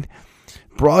 right? I mean,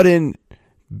 brought in,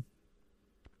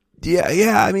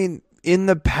 I mean, in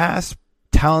the past,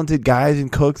 talented guys in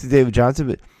Cooks and David Johnson,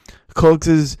 but Cooks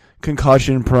is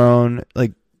concussion prone.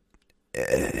 Like,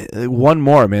 one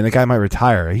more, man. The guy might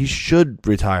retire. He should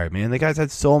retire, man. The guy's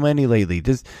had so many lately.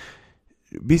 Just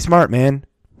be smart, man.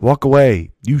 Walk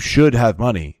away. You should have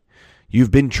money.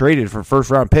 You've been traded for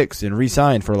first-round picks and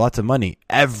re-signed for lots of money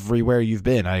everywhere you've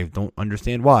been. I don't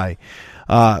understand why.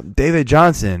 David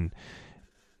Johnson,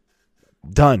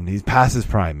 done. He's past his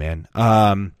prime, man.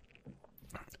 I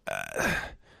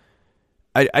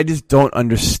just don't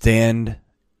understand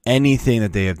anything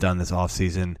that they have done this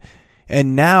offseason.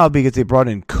 And now, because they brought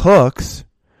in Cooks,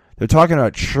 they're talking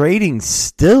about trading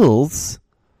Stills.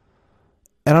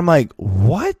 And I'm like,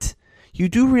 what? You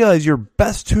do realize your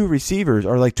best 2 receivers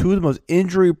are like 2 of the most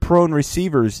injury-prone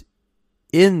receivers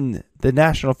in the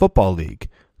National Football League,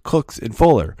 Cooks and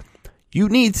Fuller. You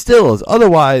need Stills.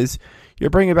 Otherwise, you're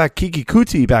bringing back Kiki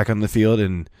Kuti back on the field,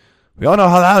 and we all know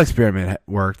how that experiment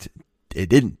worked. It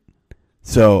didn't.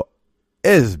 So,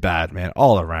 it is bad, man,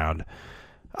 all around.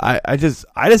 I just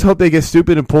hope they get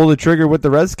stupid and pull the trigger with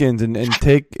the Redskins and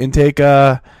take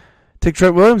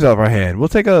Trent Williams out of our hand. We'll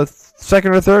take a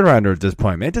second or third rounder at this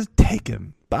point, man. Just take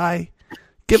him. Bye.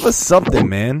 Give us something,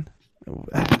 man.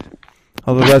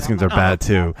 Oh, the Redskins are bad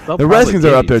too. The Redskins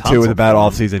are up there too with a bad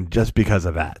offseason just because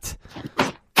of that.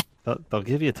 They'll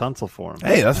give you Tunsil for him.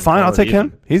 Hey, that's fine. I'll take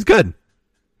him. He's good.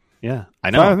 Yeah, I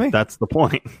know. That's the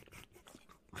point.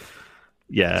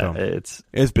 Yeah, so,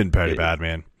 it's been pretty bad,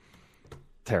 man.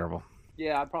 Terrible.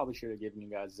 Yeah, I probably should have given you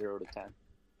guys 0 to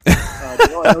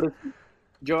 10.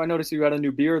 Joe, I noticed you got a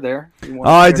new beer there.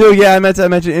 I do. Yeah, I meant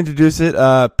to introduce it.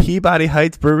 Peabody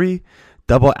Heights Brewery,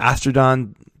 Double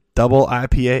Astrodon, Double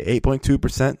IPA,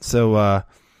 8.2%. So,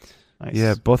 nice.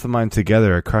 Yeah, both of mine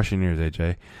together are crushing yours,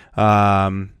 AJ.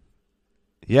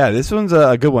 Yeah, this one's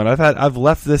a good one. I've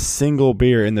left this single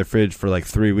beer in the fridge for like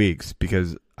 3 weeks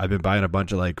because I've been buying a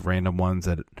bunch of like random ones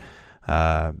that,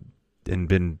 and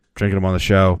been drinking them on the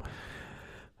show.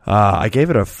 I gave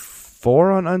it a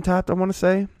 4 on Untappd, I want to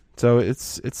say. So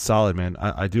it's solid, man.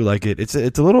 I do like it. It's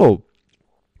a little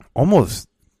almost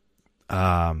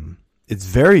it's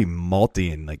very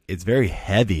malty and like it's very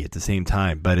heavy at the same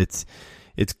time, but it's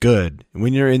good.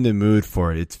 When you're in the mood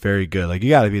for it, it's very good. Like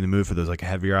you got to be in the mood for those like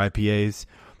heavier IPAs.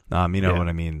 You know what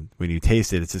I mean? When you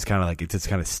taste it, it's just kind of like it just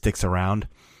kind of sticks around.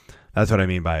 That's what I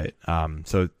mean by it.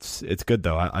 So it's good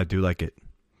though. I do like it.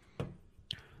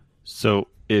 So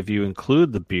if you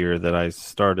include the beer that I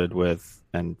started with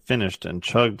and finished and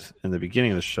chugged in the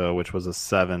beginning of the show, which was a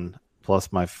 7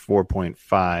 plus my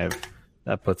 4.5.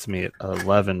 That puts me at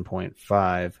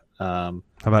 11.5. How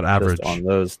about average? Just on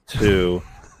those two.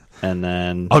 And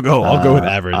then I'll go with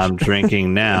average. I'm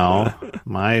drinking now.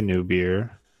 My new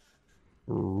beer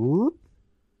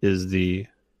is the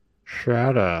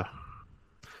Shada.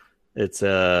 It's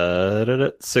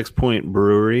a 6-point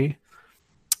brewery,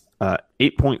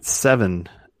 8.7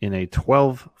 in a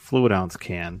 12 fluid ounce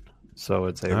can. So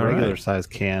it's a regular size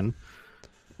can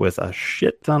with a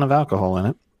shit ton of alcohol in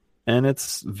it, and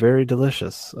it's very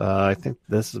delicious. I think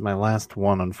this is my last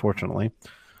one, unfortunately.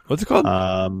 What's it called?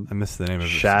 I missed the name of it.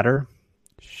 Shatter.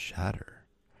 Shatter.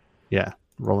 Yeah,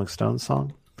 Rolling Stones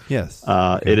song. Yes.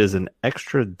 It is an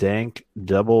extra dank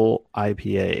double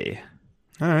IPA.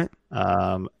 All right.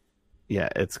 Yeah,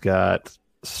 it's got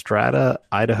Strata,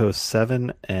 Idaho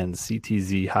 7, and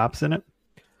CTZ hops in it,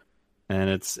 and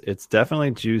it's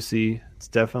definitely juicy. It's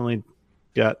definitely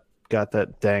got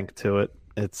that dank to it.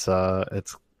 It's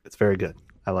very good.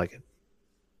 I like it.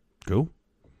 Cool.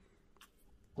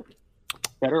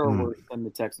 Better or worse than the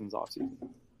Texans offseason?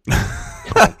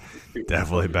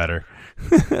 Definitely better.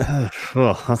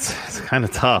 Well, it's kind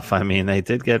of tough. I mean, they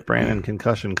did get Brandon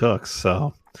concussion Cooks,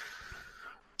 so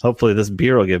hopefully this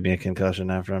beer will give me a concussion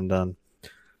after I'm done.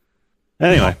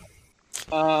 Anyway,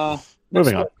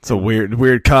 moving on. It's a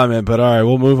weird comment, but all right,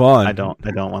 we'll move on. I don't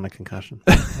want a concussion.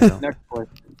 Next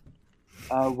question.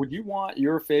 Would you want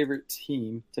your favorite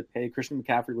team to pay Christian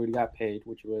McCaffrey what he got paid,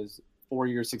 which was 4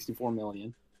 years, $64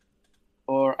 million?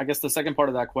 Or I guess the second part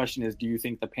of that question is, do you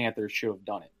think the Panthers should have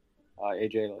done it?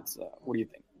 AJ, what do you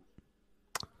think?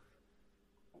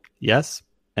 Yes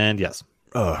and yes.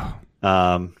 Ugh.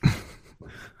 Well,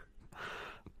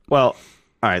 all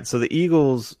right. So the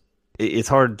Eagles, it's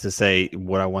hard to say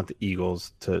what I want the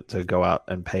Eagles to go out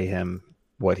and pay him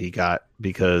what he got,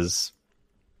 because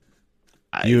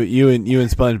you and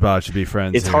SpongeBob should be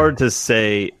friends. It's hard to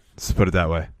say. Let's put it that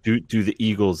way. Do the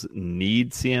Eagles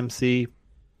need CMC?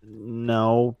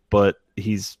 No, but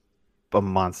he's a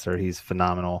monster. He's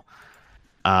phenomenal.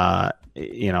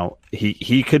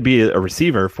 He could be a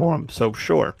receiver for him. So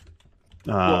sure.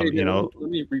 Let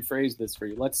me rephrase this for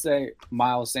you. Let's say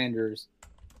Miles Sanders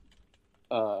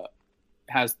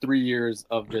has 3 years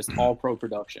of just all pro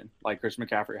production like Christian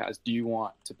McCaffrey has. Do you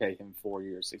want to pay him 4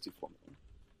 years, $64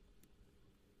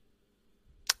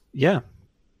 million?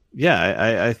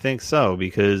 Yeah, I think so,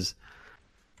 because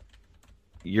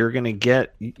you're gonna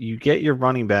get your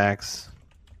running backs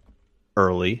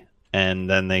early, and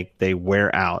then they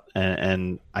wear out.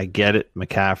 And I get it.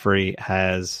 McCaffrey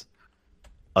has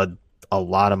a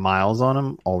lot of miles on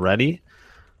him already,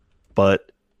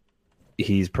 but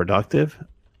he's productive.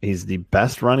 He's the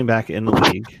best running back in the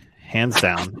league, hands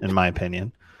down, in my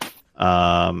opinion.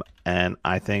 And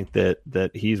I think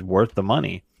that he's worth the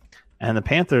money. And the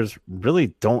Panthers really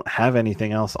don't have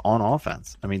anything else on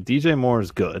offense. I mean, DJ Moore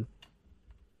is good,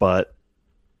 but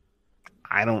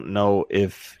I don't know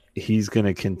if he's going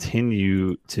to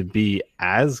continue to be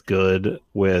as good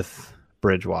with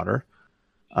Bridgewater.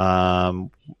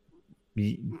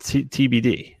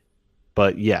 TBD.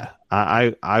 But yeah,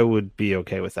 I would be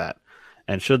okay with that.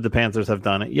 And should the Panthers have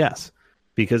done it? Yes.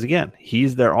 Because again,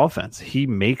 he's their offense. He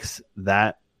makes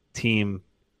that team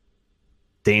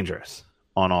dangerous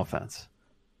on offense.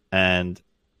 And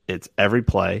it's every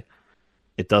play.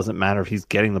 It doesn't matter if he's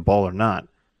getting the ball or not.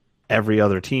 Every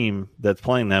other team that's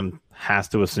playing them has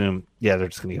to assume, they're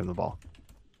just going to give him the ball.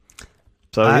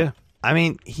 So, yeah. I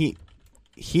mean,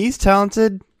 he's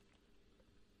talented.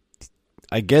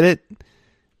 I get it.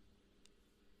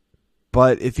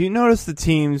 But if you notice the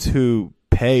teams who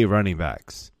pay running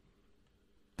backs,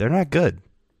 they're not good.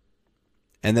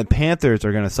 And the Panthers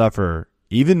are going to suffer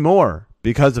even more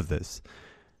because of this.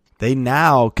 They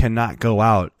now cannot go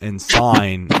out and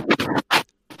sign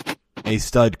a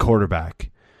stud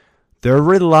quarterback. They're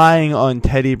relying on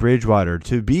Teddy Bridgewater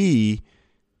to be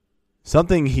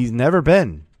something he's never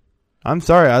been. I'm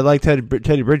sorry, I like Teddy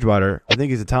Bridgewater. I think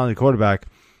he's a talented quarterback,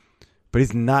 but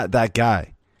he's not that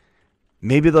guy.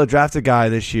 Maybe they'll draft a guy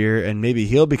this year, and maybe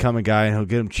he'll become a guy, and he'll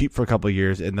get him cheap for a couple of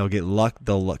years, and they'll get luck.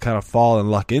 They'll kind of fall and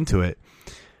luck into it.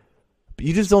 But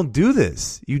you just don't do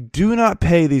this. You do not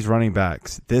pay these running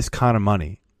backs this kind of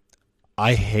money.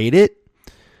 I hate it,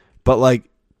 but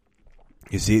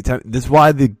you see, this is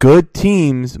why the good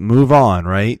teams move on,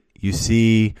 right? You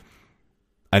see,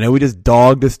 I know we just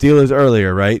dogged the Steelers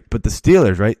earlier, right? But the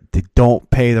Steelers, right, they don't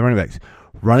pay the running backs.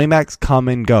 Running backs come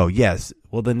and go. Yes.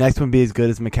 Will the next one be as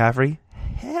good as McCaffrey?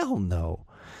 Hell no.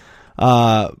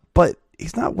 But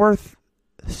he's not worth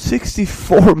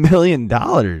 $64 million.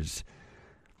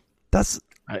 That's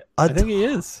I think he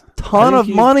is. Ton of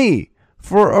money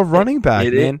for a running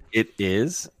back, man. It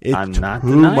is. It's I'm not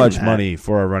too denying much that. money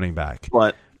for a running back.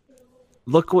 But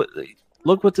look what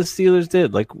the Steelers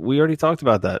did. Like, we already talked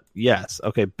about that. Yes,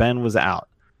 okay, Ben was out.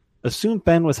 Assume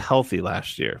Ben was healthy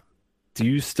last year. Do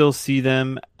you still see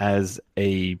them as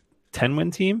a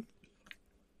 10-win team?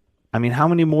 I mean, how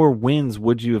many more wins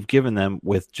would you have given them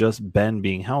with just Ben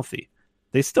being healthy?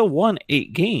 They still won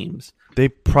 8 games. They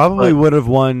probably would have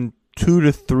won 2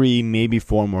 to 3, maybe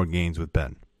 4 more games with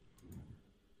Ben.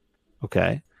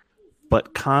 Okay.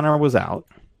 But Connor was out.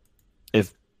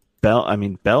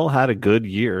 Bell had a good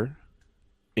year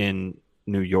in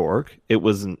New York. It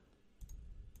wasn't,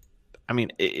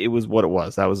 it was what it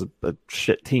was. That was a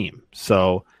shit team.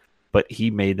 So, but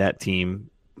he made that team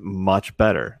much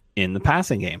better in the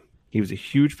passing game. He was a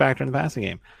huge factor in the passing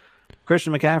game.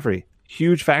 Christian McCaffrey,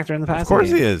 huge factor in the passing game. Of course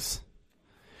he is.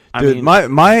 Dude, my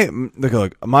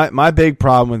big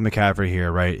problem with McCaffrey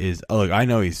here, right, is look, I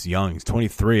know he's young. He's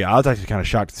 23. I was actually kind of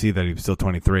shocked to see that he was still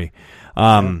 23.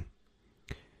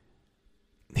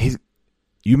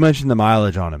 You mentioned the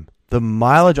mileage on him. The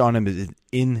mileage on him is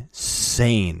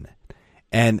insane,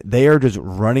 and they are just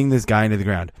running this guy into the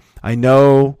ground. I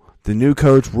know the new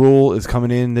coach Rule is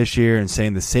coming in this year and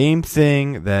saying the same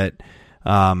thing that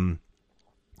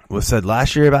was said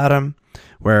last year about him.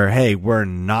 Where, hey, we're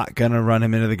not going to run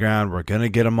him into the ground. We're going to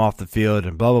get him off the field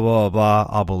and blah, blah, blah, blah.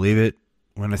 I'll believe it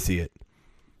when I see it.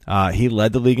 He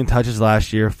led the league in touches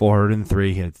last year,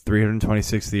 403. He had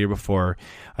 326 the year before.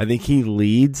 I think he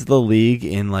leads the league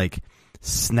in, like,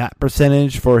 snap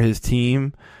percentage for his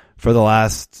team for the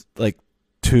last, like,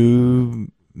 2,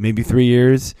 maybe 3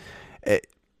 years.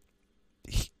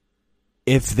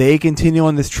 If they continue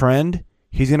on this trend,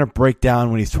 he's going to break down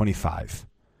when he's 25.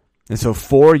 And so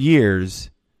 4 years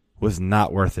was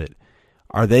not worth it.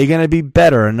 Are they going to be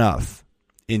better enough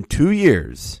in 2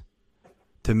 years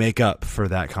to make up for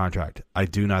that contract? I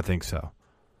do not think so.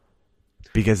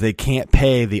 Because they can't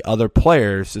pay the other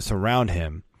players to surround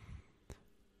him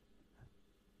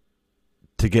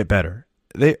to get better.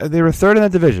 They were third in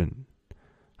that division.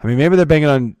 I mean, maybe they're banking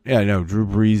on, Drew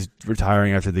Brees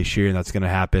retiring after this year, and that's going to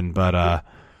happen. But,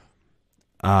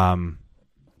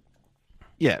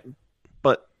 yeah.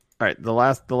 But, all right, the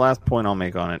last point I'll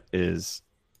make on it is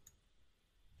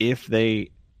if they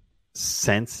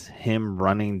sense him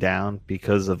running down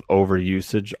because of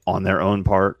overusage on their own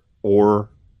part, or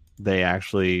they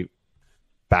actually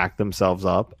back themselves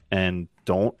up and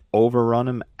don't overrun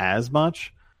him as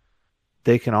much,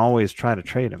 they can always try to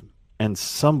trade him. And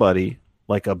somebody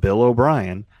like a Bill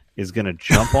O'Brien is going to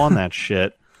jump on that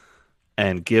shit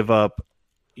and give up,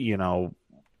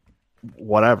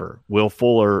 whatever. Will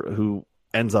Fuller, who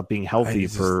ends up being healthy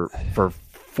for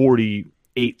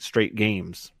 48 straight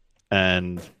games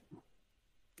and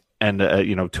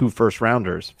 2 first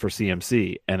rounders for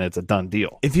CMC, and it's a done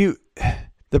deal.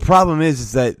 The problem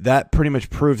is that pretty much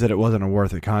proves that it wasn't a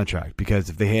worth it contract, because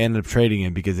if they ended up trading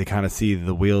him because they kind of see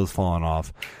the wheels falling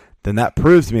off, then that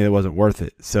proves to me that it wasn't worth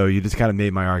it. So you just kind of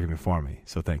made my argument for me.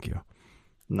 So thank you.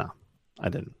 No, I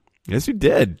didn't. Yes, you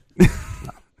did.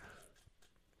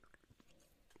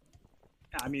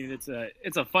 I mean, it's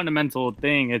a fundamental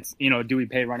thing. It's, do we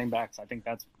pay running backs? I think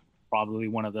that's probably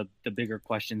one of the bigger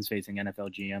questions facing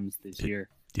NFL GMs this year.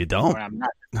 You don't. Well,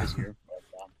 not this year.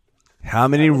 But, how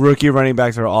many rookie running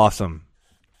backs are awesome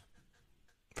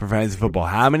for fantasy football?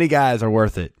 How many guys are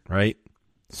worth it, right?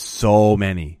 So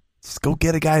many. Just go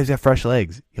get a guy who's got fresh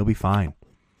legs. He'll be fine.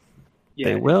 Yeah,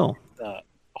 they will. It's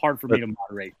hard for me to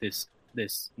moderate this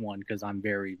one because I'm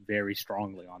very, very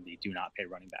strongly on the do not pay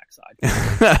running back side.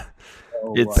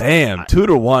 So, damn,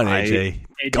 2-1,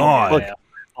 AJ. God. Look, I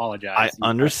apologize. I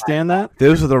understand that.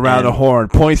 This was a round of horn.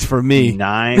 Points for me.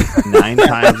 9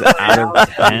 times out of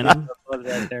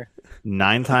 10.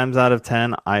 9 times out of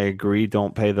 10, I agree,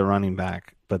 don't pay the running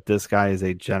back. But this guy is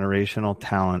a generational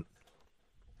talent.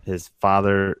 His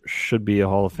father should be a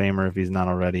Hall of Famer if he's not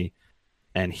already,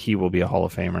 and he will be a Hall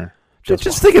of Famer.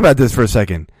 Just think about this for a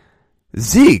second.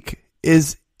 Zeke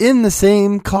is in the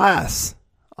same class,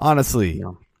 honestly.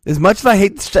 No. As much as I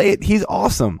hate to say it, he's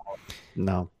awesome.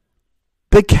 No.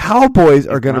 The Cowboys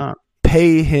are going to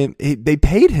pay him. They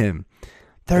paid him.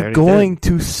 They're going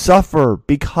to suffer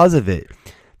because of it.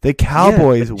 The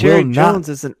Cowboys will Jerry not. Jones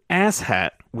is an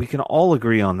asshat. We can all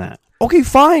agree on that. Okay,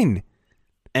 fine.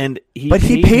 And he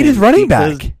paid his running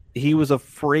back. He was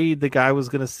afraid the guy was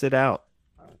going to sit out,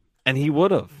 and he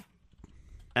would have.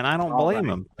 And I don't blame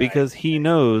him because he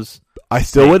knows. I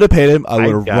still would have paid him. I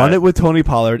would have run it with Tony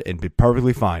Pollard and be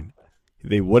perfectly fine.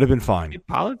 They would have been fine.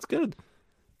 Pollard's good.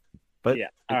 But yeah.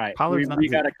 All right, Pollard's we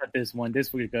not- got to cut this one.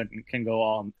 This week can go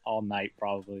all night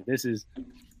probably. This is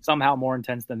somehow more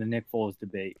intense than the Nick Foles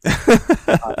debate.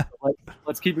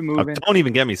 Let's keep it moving. Don't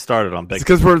even get me started on It's Big.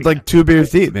 because we're like 2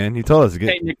 beers deep, man. You told us to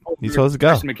Hey, get. Nick Foles, You told us to go.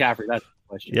 Christian McCaffrey. That's the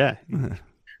question. Yeah,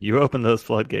 you open those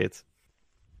floodgates.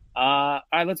 All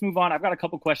right, let's move on. I've got a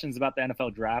couple questions about the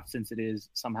NFL draft since it is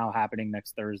somehow happening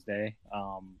next Thursday.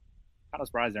 Kind of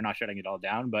surprised they're not shutting it all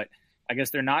down, but I guess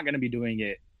they're not going to be doing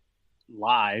it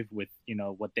live with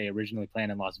what they originally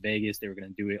planned in Las Vegas. They were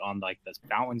going to do it on like the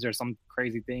fountains or some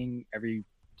crazy thing. Every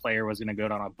player was going to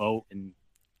go on a boat and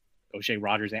go shake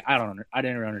Rogers. I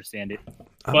didn't understand it,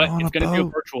 but it's going to be a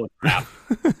virtual draft.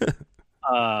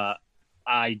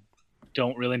 I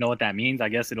don't really know what that means. I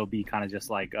guess it'll be kind of just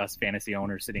like us fantasy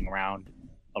owners sitting around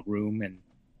a room and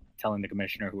telling the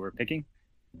commissioner who we're picking.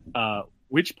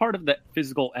 Which part of the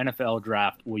physical NFL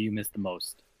draft will you miss the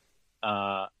most?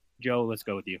 Joe, let's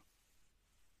go with you.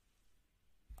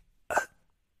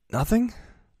 Nothing.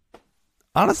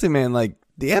 Honestly, man, like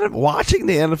watching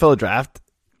the NFL draft,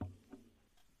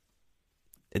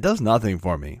 it does nothing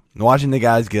for me. Watching the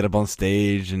guys get up on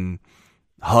stage and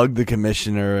hug the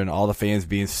commissioner and all the fans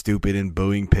being stupid and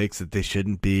booing picks that they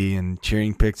shouldn't be and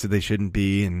cheering picks that they shouldn't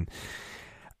be, and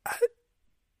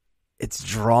it's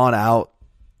drawn out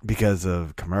because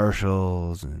of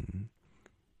commercials and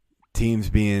teams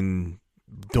doing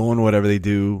whatever they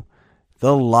do.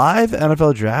 The live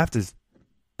NFL draft is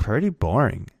pretty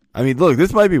boring. I mean, look,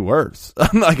 this might be worse.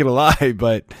 I'm not gonna lie,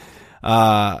 but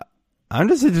I'm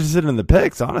just interested in the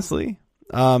picks, honestly.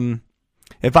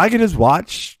 If I could just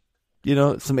watch,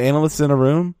 some analysts in a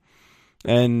room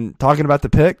and talking about the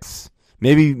picks,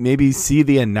 maybe see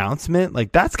the announcement.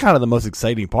 Like, that's kind of the most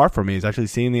exciting part for me, is actually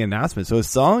seeing the announcement. So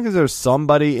as long as there's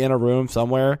somebody in a room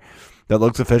somewhere that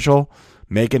looks official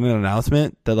making an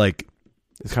announcement that, like,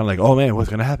 it's kind of like, oh man, what's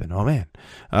gonna happen? Oh man,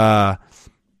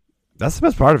 that's the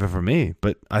best part of it for me.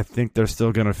 But I think they're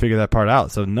still gonna figure that part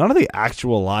out. So none of the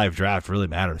actual live draft really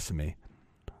matters to me.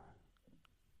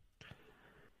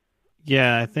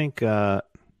 Yeah, I think.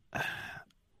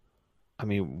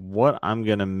 What I'm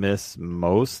gonna miss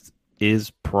most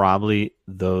is probably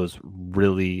those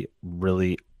really,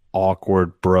 really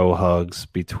awkward bro hugs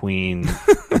between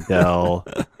Dell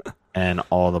and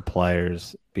all the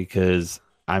players, because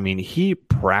he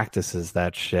practices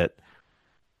that shit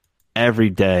every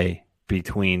day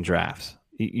between drafts.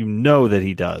 You know that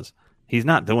he does. He's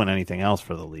not doing anything else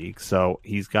for the league, so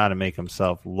he's got to make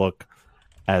himself look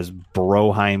as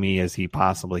brohimey as he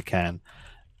possibly can.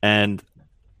 And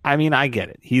I get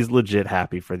it. He's legit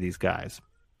happy for these guys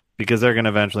because they're going to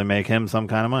eventually make him some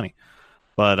kind of money.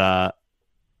 But I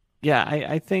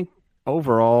think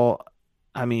overall,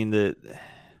 the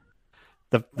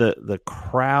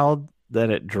crowd that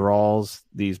it draws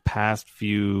these past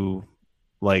few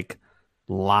like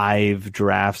live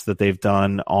drafts that they've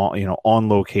done on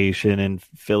location, and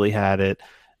Philly had it,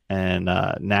 and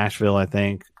Nashville I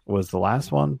think was the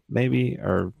last one, maybe,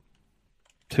 or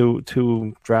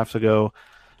two drafts ago.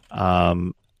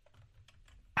 I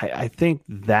think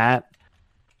that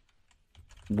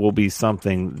will be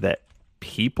something that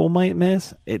people might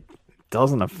miss. It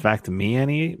doesn't affect me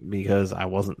any because I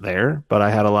wasn't there, but I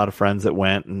had a lot of friends that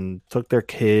went and took their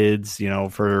kids,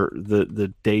 for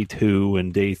the day 2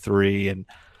 and day 3. And,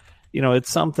 it's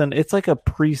something, it's like a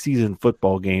preseason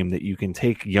football game that you can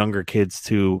take younger kids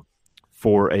to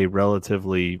for a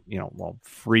relatively,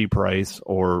 free price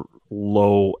or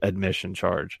low admission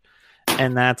charge.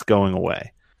 And that's going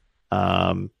away.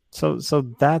 So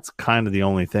that's kind of the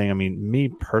only thing. Me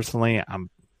personally, I'm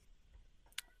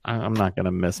not going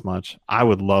to miss much. I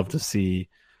would love to see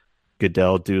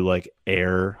Goodell do like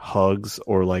air hugs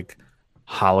or like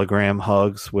hologram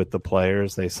hugs with the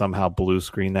players. They somehow blue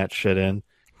screen that shit in.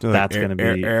 So that's like going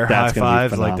to be air that's high gonna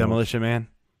fives be like phenomenal. Demolition Man.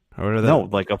 Or what are they? No,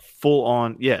 like a full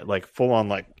on, like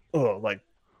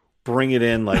bring it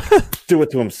in, like do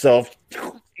it to himself.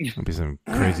 That'd be some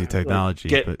crazy technology,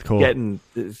 Get- but cool.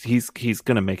 He's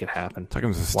going to make it happen.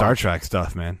 Talking some Star Trek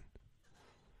stuff, man.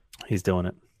 He's doing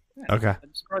it. Okay.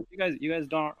 I'm surprised you guys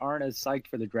aren't as psyched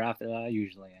for the draft as I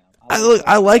usually am.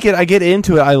 I like it. I get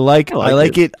into it. I like it.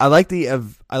 I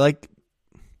like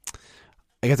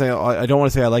I guess I don't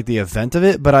want to say I like the event of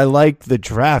it, but I like the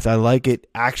draft. I like it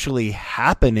actually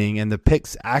happening and the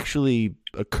picks actually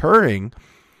occurring.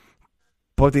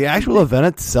 But the actual event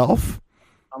itself,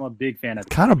 I'm a big fan of.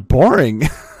 Kind of boring.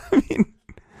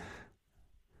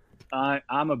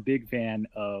 I'm a big fan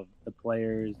of the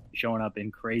players showing up in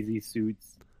crazy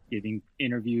suits, giving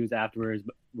interviews afterwards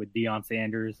with Deion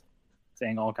Sanders,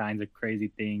 saying all kinds of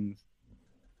crazy things,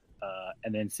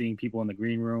 and then seeing people in the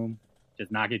green room just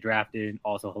not get drafted,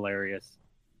 also hilarious.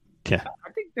 Yeah.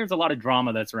 I think there's a lot of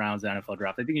drama that surrounds the NFL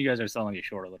draft. I think you guys are selling it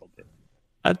short a little bit.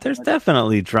 There's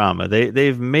definitely drama.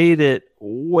 They've made it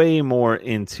way more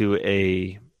into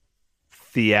a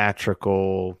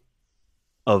theatrical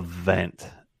event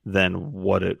than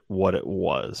what it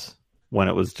was when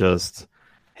it was just,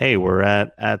 hey, we're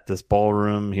at this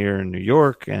ballroom here in New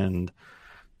York, and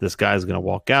this guy's going to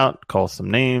walk out, call some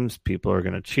names, people are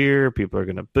going to cheer, people are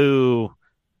going to boo,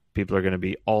 people are going to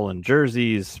be all in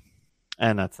jerseys,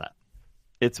 and that's that.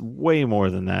 It's way more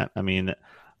than that. I mean,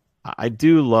 I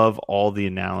do love all the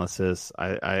analysis.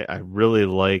 I really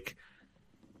like,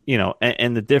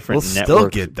 and the different We'll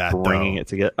networks still get that, bringing though. it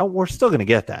together. Oh, we're still going to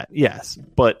get that, yes,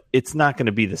 but it's not going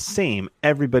to be the same.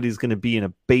 Everybody's going to be in a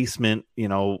basement,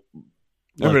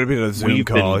 Everybody be on a Zoom we've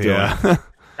been call, doing. yeah.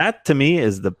 That to me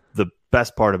is the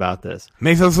best part about this.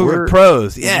 Makes us look We're- like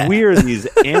pros, yeah. We're these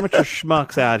amateur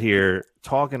schmucks out here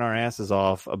talking our asses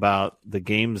off about the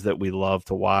games that we love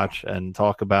to watch and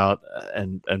talk about,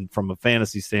 and from a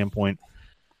fantasy standpoint.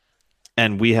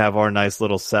 And we have our nice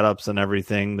little setups and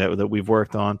everything that we've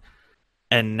worked on.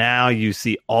 And now you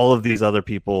see all of these other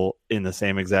people in the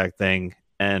same exact thing.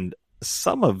 And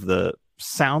some of the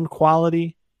sound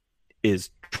quality is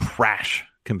trash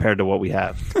compared to what we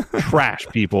have. Trash,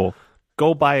 people.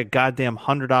 Go buy a goddamn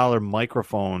 $100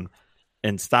 microphone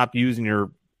and stop using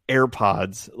your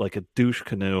AirPods like a douche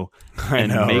canoe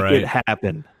and make it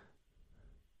happen.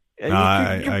 No,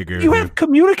 I agree with You you. have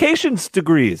communications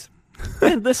degrees.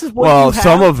 Man, this is what Well, you have.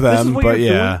 some of This is them, what but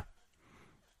you're yeah.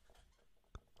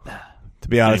 To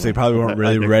be honest, they probably weren't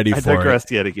really ready I for it. digressed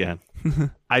yet again.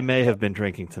 I may have been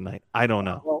drinking tonight. I don't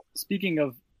know. Well, speaking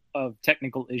of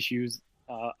technical issues,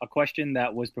 a question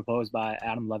that was proposed by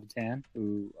Adam Levitan,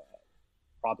 who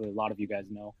probably a lot of you guys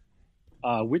know.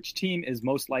 Which team is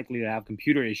most likely to have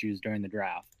computer issues during the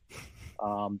draft?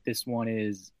 This one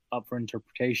is up for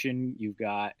interpretation. You've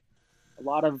got a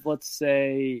lot of, let's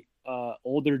say,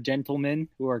 older gentlemen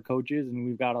who are coaches, and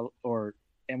we've got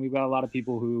a lot of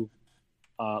people who,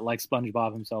 like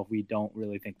SpongeBob himself, we don't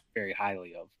really think very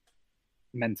highly of,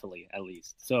 mentally at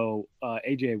least. So,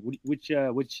 AJ,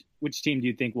 which team do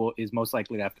you think is most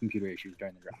likely to have computer issues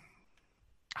during the draft?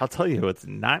 I'll tell you, it's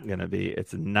not going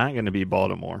to be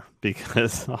Baltimore,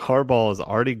 because Harbaugh has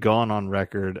already gone on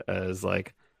record as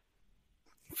like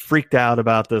freaked out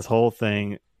about this whole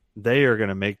thing. They are going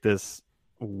to make this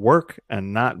work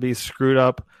and not be screwed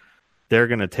up. They're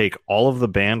going to take all of the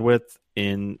bandwidth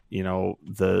in,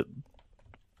 the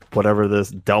whatever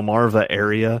this Delmarva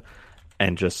area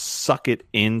and just suck it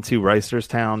into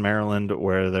Reisterstown, Maryland,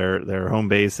 where their home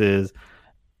base is,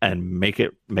 and make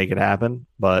it happen.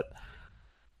 But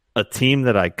a team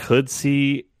that I could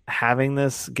see having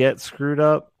this get screwed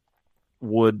up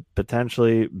would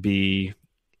potentially be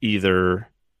either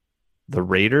the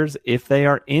Raiders, if they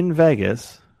are in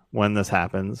Vegas when this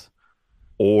happens,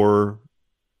 or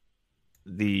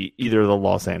either of the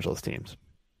Los Angeles teams.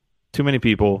 Too many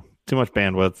people, too much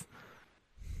bandwidth,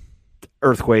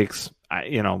 earthquakes,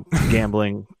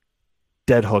 gambling,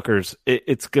 dead hookers.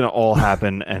 It's going to all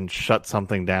happen and shut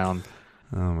something down.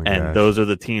 Oh my And gosh. those are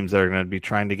the teams that are going to be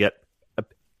trying to get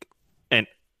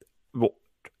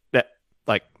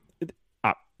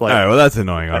All right, well, that's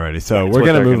annoying already. So That's we're what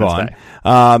going to they're move gonna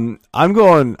on.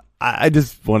 say. I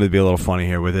just wanted to be a little funny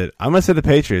here with it. I'm going to say the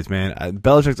Patriots, man.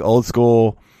 Belichick's old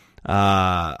school.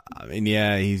 I mean,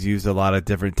 yeah, he's used a lot of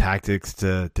different tactics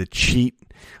to cheat,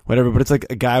 whatever, but it's like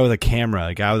a guy with a camera,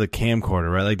 a guy with a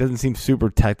camcorder, right? Like, doesn't seem super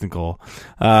technical.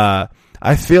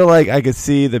 I feel like I could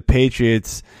see the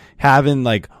Patriots having,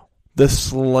 like, the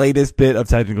slightest bit of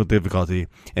technical difficulty,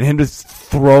 and him just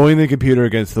throwing the computer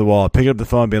against the wall, picking up the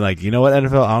phone, being like, you know what,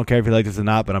 NFL, I don't care if you like this or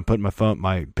not, but I'm putting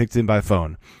my picks in by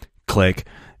phone. Click.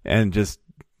 And just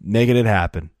making it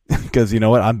happen. Because you know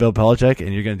what? I'm Bill Belichick,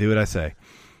 and you're going to do what I say.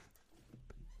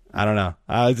 I don't know.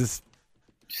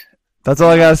 That's all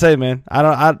I got to say, man.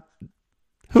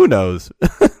 Who knows?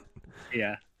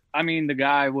 Yeah. I mean, the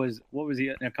guy what was he,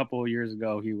 a couple of years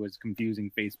ago, he was confusing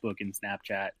Facebook and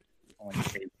Snapchat on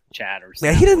chat or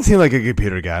something. Yeah, he doesn't seem like a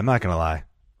computer guy. I'm not going to lie.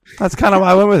 That's kind of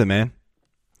why I went with it, man.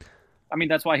 I mean,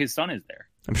 that's why his son is there.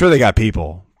 I'm sure they got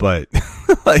people, but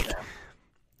like,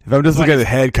 if I'm just looking at the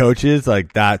head coaches,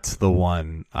 like, that's the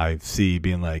one I see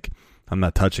being like, I'm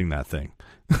not touching that thing.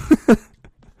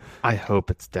 I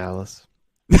hope it's Dallas.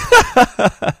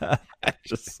 I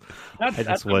just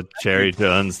want Jerry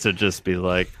Jones to just be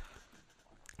like,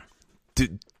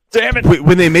 damn it!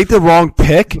 When they make the wrong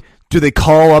pick, do they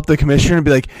call up the commissioner and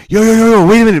be like, yo,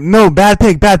 wait a minute, no, bad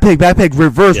pick,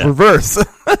 reverse?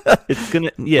 it's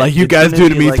gonna, like you guys do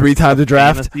to me 3 times a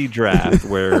draft. Fantasy draft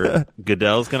where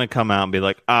Goodell's gonna come out and be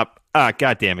like,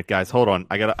 God damn it, guys. Hold on.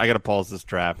 I gotta pause this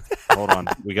draft. Hold on.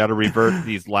 We gotta revert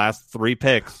these last 3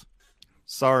 picks.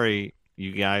 Sorry,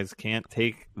 you guys can't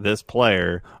take this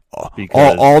player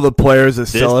because all the players that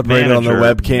this celebrated on the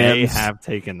manager webcams may have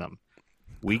taken them.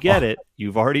 We get it.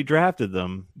 You've already drafted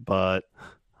them, but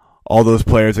all those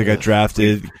players that got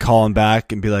drafted calling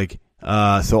back and be like,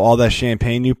 so all that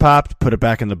champagne you popped, put it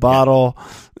back in the bottle.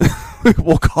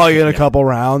 We'll call you in a couple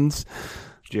rounds.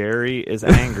 Jerry is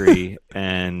angry,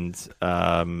 and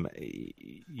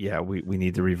we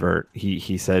need to revert.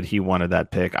 He said he wanted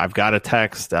that pick. I've got a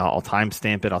text. I'll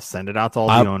timestamp it. I'll send it out to all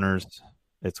the owners.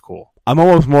 It's cool. I'm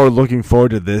almost more looking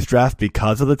forward to this draft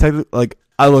because of the tech. Like,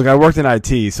 I worked in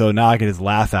IT, so now I can just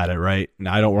laugh at it, right?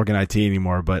 Now I don't work in IT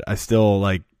anymore, but I still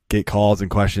like get calls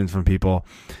and questions from people.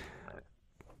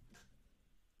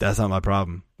 That's not my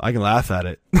problem. I can laugh at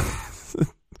it.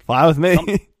 Fine with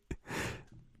me.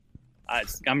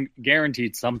 I'm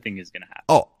guaranteed something is going to happen.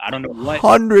 Oh, I don't know what.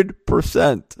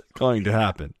 100% going to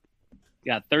happen.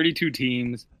 Yeah, 32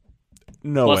 teams.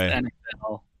 No plus way. The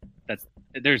NFL.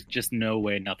 There's just no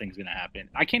way nothing's going to happen.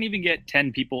 I can't even get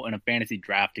 10 people in a fantasy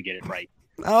draft to get it right.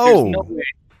 Oh. There's no way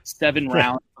 7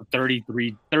 rounds of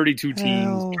 32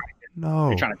 teams.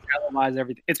 They're trying to televise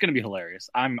everything. It's going to be hilarious.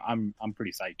 I'm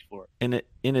pretty psyched for it.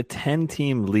 In a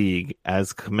 10-team league,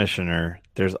 as commissioner,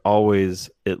 there's always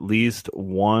at least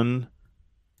 1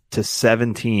 to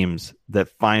 7 teams that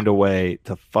find a way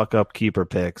to fuck up keeper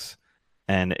picks,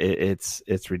 and it's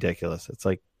ridiculous. It's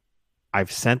like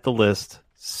I've sent the list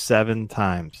 7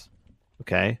 times.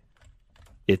 Okay,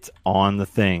 it's on the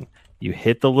thing. You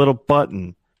hit the little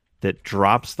button that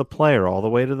drops the player all the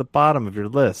way to the bottom of your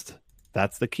list.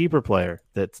 That's the keeper player.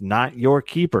 That's not your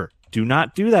keeper. Do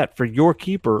not do that for your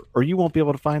keeper, or you won't be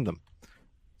able to find them.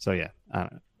 So yeah,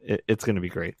 it's going to be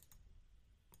great.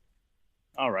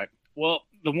 All right. Well,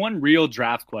 the one real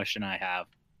draft question I have,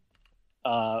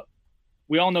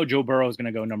 we all know Joe Burrow is going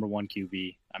to go number 1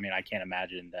 QB. I mean, I can't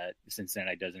imagine that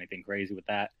Cincinnati does anything crazy with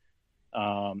that.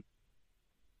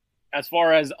 As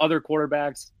far as other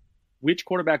quarterbacks, which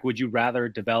quarterback would you rather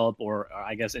develop or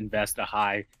I guess invest a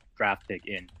high draft pick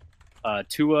in?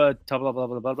 Tua, blah, blah, blah,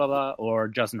 blah, blah, blah, or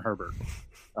Justin Herbert?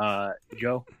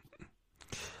 Joe?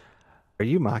 Are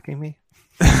you mocking me?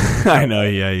 I know,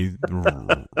 yeah.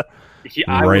 He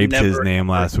raped his name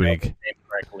last week. His name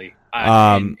correctly.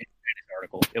 In this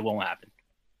article. It won't happen.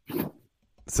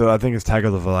 So I think it's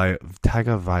Tagovailoa.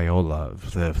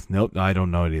 Nope, I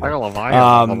don't know it either.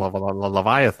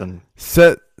 Leviathan.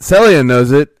 Celia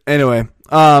knows it. Anyway,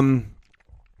 well,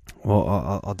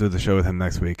 I'll do the show with him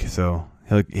next week, so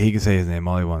he can say his name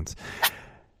all he wants.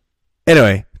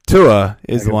 Anyway, Tua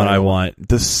is the one I want.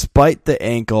 Despite the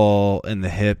ankle and the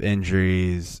hip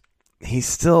injuries,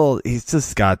 he's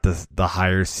just got the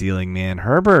higher ceiling, man.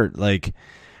 Herbert, like,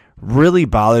 really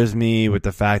bothers me with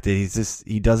the fact that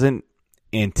he doesn't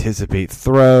anticipate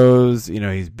throws. You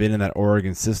know, he's been in that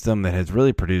Oregon system that has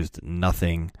really produced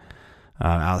nothing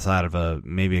outside of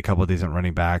maybe a couple of decent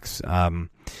running backs.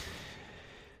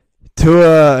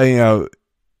 Tua, you know,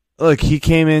 look, he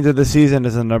came into the season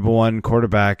as a number 1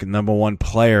 quarterback, number 1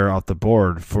 player off the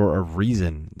board for a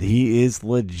reason. He is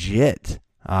legit.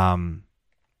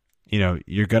 You know,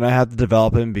 you're going to have to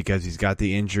develop him because he's got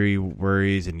the injury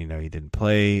worries and, you know, he didn't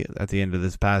play at the end of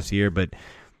this past year, but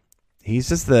he's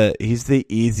the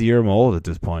easier mold at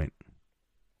this point.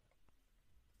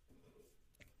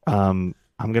 I'm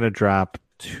going to drop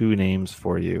 2 names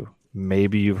for you.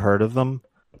 Maybe you've heard of them.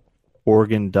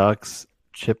 Oregon Ducks,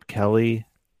 Chip Kelly,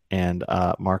 and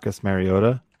Marcus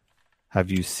Mariota. Have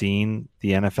you seen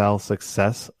the NFL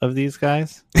success of these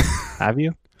guys? Have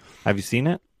you seen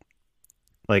it?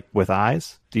 Like with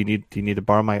eyes? Do you need to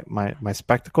borrow my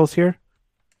spectacles here?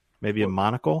 Maybe a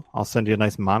monocle? I'll send you a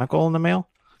nice monocle in the mail.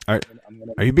 Are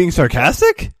you being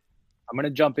sarcastic? I'm going to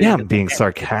jump in. Yeah, I'm being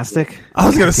sarcastic. I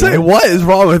was going to say, what is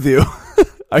wrong with you?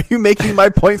 Are you making my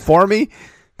point for me?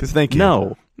 Because thank you.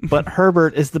 No, but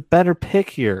Herbert is the better pick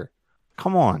here.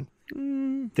 Come on.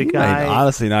 The guy might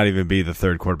honestly not even be the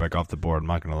 3rd quarterback off the board. I'm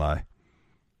not going to lie.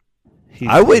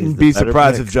 I wouldn't be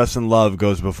surprised if Justin Love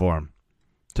goes before him.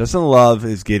 Justin Love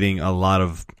is getting a lot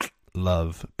of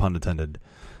love, pun intended.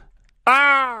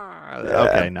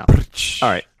 Okay, no. All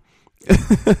right.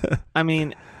 I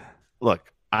mean,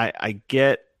 look, I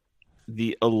get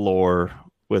the allure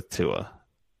with Tua,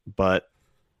 but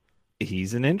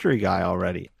he's an injury guy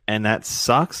already, and that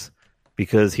sucks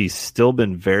because he's still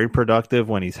been very productive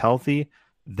when he's healthy.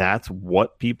 That's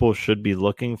what people should be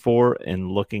looking for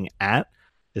and looking at,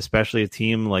 especially a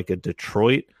team like a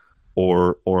Detroit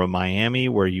or a Miami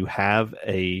where you have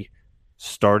a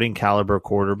starting caliber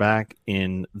quarterback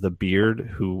in the beard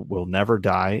who will never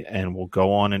die and will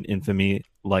go on in infamy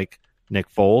like Nick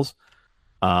Foles.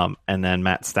 And then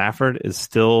Matt Stafford is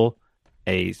still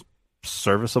a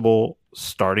serviceable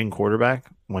starting quarterback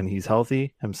when he's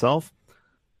healthy himself.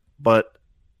 But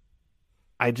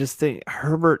I just think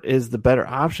Herbert is the better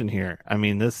option here. I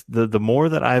mean, the more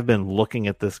that I've been looking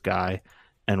at this guy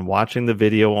and watching the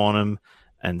video on him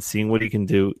and seeing what he can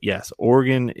do, yes,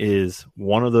 Oregon is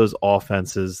one of those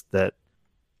offenses that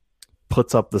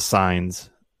puts up the signs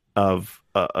of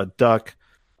a duck,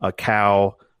 a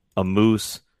cow, a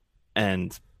moose,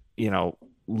 and,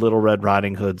 Little Red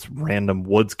Riding Hood's random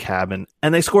woods cabin,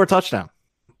 and they score a touchdown.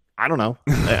 I don't know.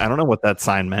 I don't know what that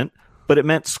sign meant, but it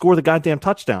meant score the goddamn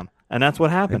touchdown, and that's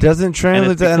what happened. It doesn't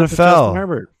translate to because of Justin NFL.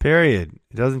 Herbert. Period.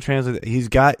 It doesn't translate. He's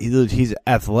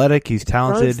athletic. He's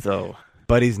talented. Though.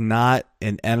 But he's not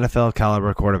an NFL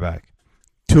caliber quarterback.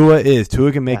 Tua is.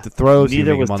 Tua can make the throws.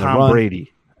 Neither he can was make them on Tom the run.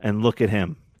 Brady. And look at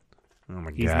him. Oh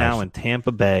my He's gosh. now in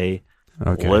Tampa Bay,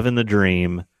 Okay. living the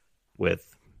dream with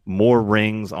more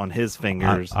rings on his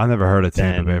fingers. I've never heard of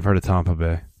Tampa than Bay. I've heard of Tampa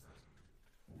Bay.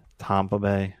 Tampa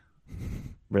Bay.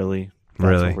 Really? That's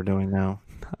Really? what we're doing now?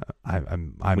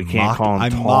 I'm We can't call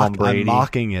him Tom Brady. I'm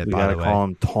mocking it, We by got to the way. call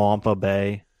him Tampa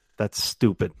Bay. That's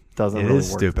stupid. Doesn't It really is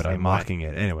work stupid. the I'm same mocking way.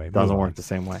 it. Anyway, Doesn't move on. work the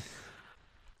same way.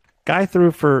 Guy threw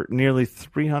for nearly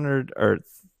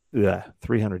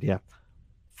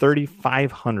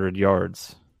 3,500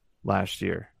 yards last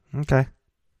year. Okay.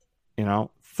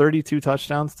 32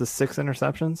 touchdowns to 6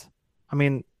 interceptions. I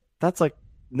mean, that's like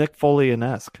Nick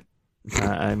Foley-esque.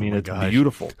 I mean, Oh my it's gosh.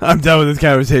 beautiful. I'm done with this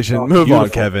conversation. Oh, Move on, beautiful.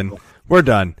 Kevin. We're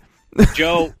done.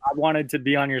 Joe, I wanted to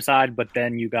be on your side, but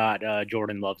then you got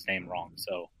Jordan Love's name wrong,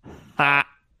 so Ha!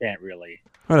 can't really.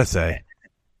 What'd I say?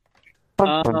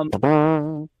 Doesn't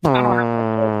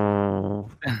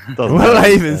What did I matter.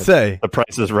 even say? The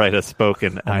Price is Right has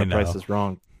spoken, and I the know. Price is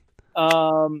Wrong. I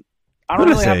What'd don't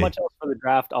I really have say? much else for the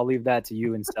draft. I'll leave that to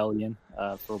you and Stellian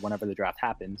for whenever the draft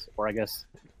happens, or I guess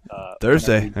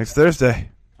Thursday. whenever Next Thursday.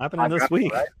 Happening this draft,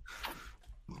 week. right?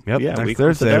 Yep. Yeah, next week from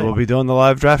Thursday today. we'll be doing the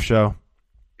live draft show.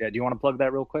 Yeah, do you want to plug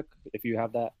that real quick if you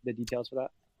have the details for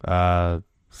that?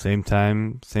 Same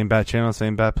time, same bat channel,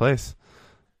 same bat place.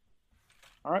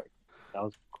 All right, that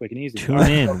was quick and easy. Tune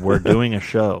in. We're doing a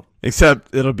show.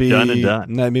 Except it'll be Done and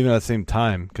done. maybe not the same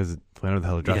time because whenever the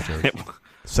hell the draft show is. Yeah.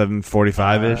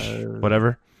 7:45 ish,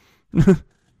 whatever. I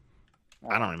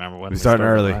don't remember when We started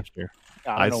early. last year.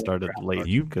 I I don't know started what draft late was.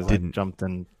 You because I didn't. jumped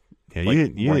in. Yeah, like, you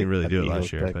right didn't really at do it the last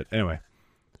Eagles year, pick. but anyway.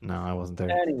 No, I wasn't there.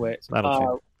 Anyways,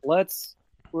 That'll change.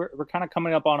 we're kind of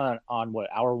coming up on what,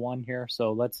 hour one here,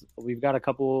 so we've got a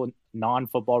couple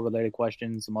non-football related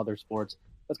questions, some other sports.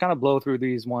 Let's kind of blow through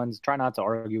these ones. Try not to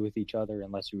argue with each other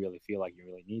unless you really feel like you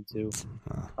really need to.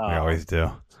 We always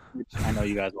do. Which I know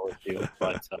you guys always do,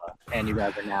 but and you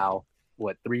guys are now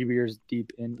 3 beers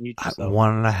deep in each. So,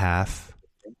 1.5.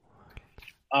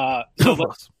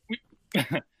 so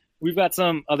we've got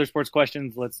some other sports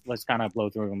questions. Let's kind of blow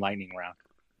through them lightning round.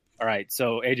 All right,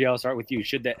 so AJ, I'll start with you.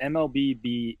 Should the MLB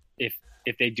be, if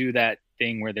they do that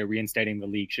thing where they're reinstating the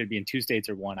league, should it be in 2 states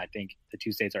or 1? I think the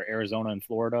 2 states are Arizona and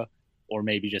Florida, or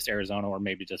maybe just Arizona, or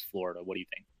maybe just Florida. What do you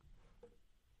think?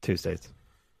 2 states.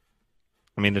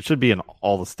 I mean, it should be in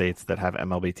all the states that have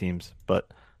MLB teams, but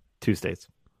 2 states.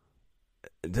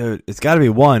 Dude, it's got to be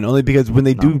 1 only because when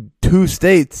they do 2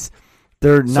 states,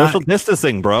 they're not Social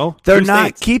distancing, bro. they're 2 not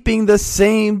states. keeping the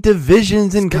same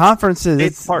divisions and conferences.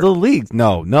 states It's apart. the leagues.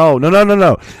 No.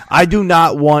 I do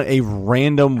not want a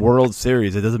random World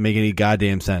Series. It doesn't make any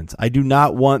goddamn sense. I do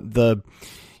not want the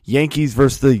Yankees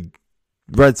versus the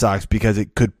Red Sox because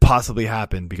it could possibly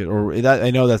happen. I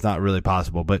know that's not really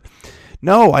possible, but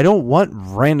no, I don't want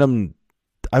random.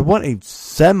 I want a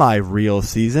semi-real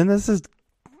season. This is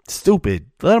stupid.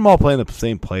 Let them all play in the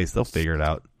same place. They'll figure it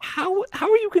out. How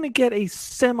are you going to get a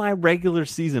semi-regular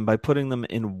season by putting them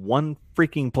in one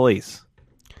freaking place?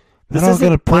 They're This not isn't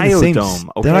gonna play the same- Biodome,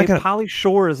 okay? they're not gonna- Pauly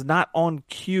Shore is not on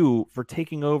cue for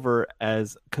taking over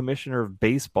as commissioner of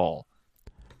baseball.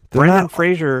 They're Brendan not-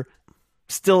 Fraser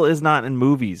still is not in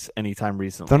movies anytime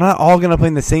recently. They're not all going to play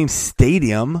in the same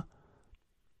stadium.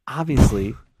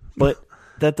 Obviously, but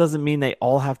that doesn't mean they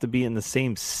all have to be in the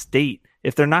same state.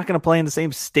 If they're not going to play in the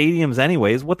same stadiums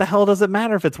anyways, what the hell does it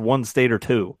matter if it's 1 state or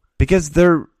 2? Because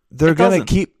they're It going to doesn't.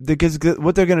 keep, because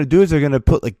what they're going to do is they're going to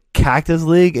put like Cactus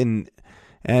League and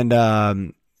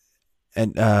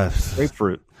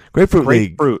Grapefruit. Grapefruit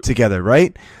League Grapefruit. together,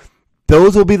 right?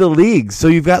 Those will be the leagues. So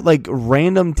you've got like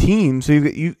random teams. So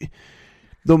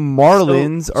the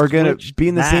Marlins So are going to switch be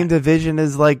in the that. same division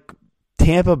as like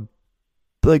Tampa,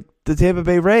 like the Tampa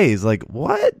Bay Rays. Like,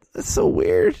 what? That's so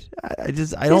weird. I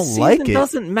don't like it. It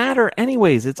doesn't matter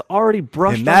anyways. It's already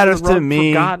brushed. It matters under the to rug,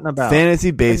 me. forgotten about.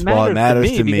 Fantasy baseball. It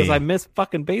matters to me because I miss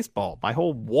fucking baseball. My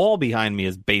whole wall behind me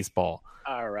is baseball.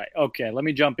 All right. Okay. Let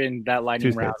me jump in. That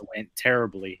lightning round went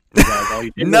terribly. You guys, all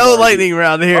you did No was lightning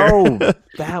round here. Oh,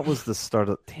 that was the start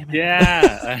of. Damn it.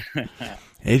 Yeah.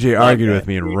 AJ argued with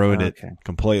me and ruined it Okay.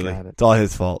 completely. Got it. It's all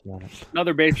his fault.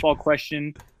 Another baseball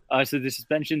question. So the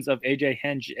suspensions of AJ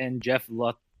Hinch and Jeff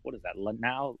What is that?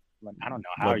 Now? I don't know.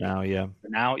 How Now, yeah.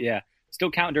 Now, yeah.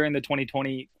 Still count during the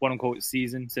 2020 quote unquote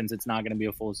season since it's not going to be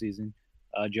a full season.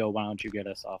 Joe, why don't you get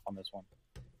us off on this one?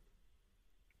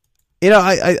 You know,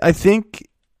 I think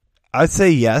I'd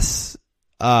say yes,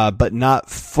 but not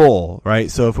full, right?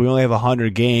 So if we only have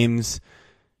 100 games,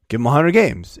 give them 100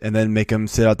 games and then make them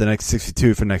sit out the next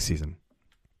 62 for next season.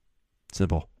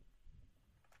 Simple.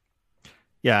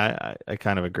 Yeah, I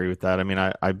kind of agree with that. I mean,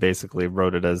 I basically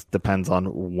wrote it as depends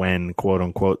on when, quote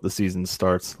unquote, the season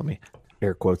starts. Let me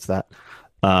air quotes that.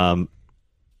 But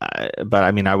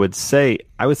I mean, I would say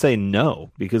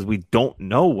no, because we don't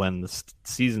know when the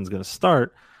season's going to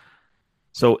start.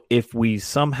 So if we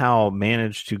somehow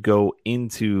manage to go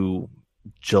into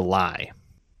July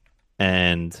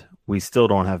and we still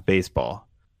don't have baseball,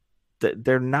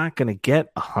 they're not going to get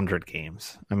 100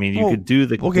 games. I mean, you could do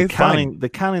the counting. The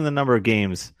counting the number of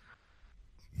games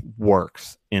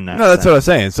works in that. No, that's sense. what I was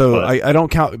saying. So I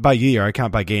don't count by year. I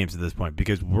count by games at this point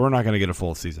because we're not going to get a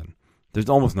full season. There's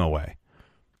almost no way.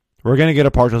 We're going to get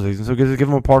a partial season. So just give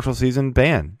them a partial season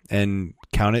ban and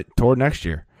count it toward next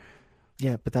year.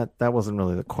 Yeah, but that wasn't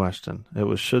really the question. It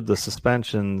was should the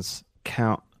suspensions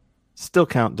still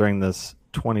count during this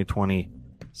 2020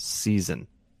 season?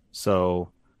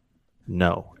 So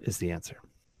no is the answer.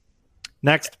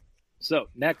 Next. So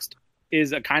next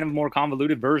is a kind of more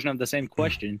convoluted version of the same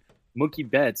question. Mookie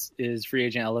Betts is free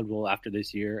agent eligible after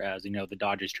this year. As you know, the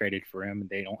Dodgers traded for him.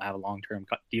 They don't have a long-term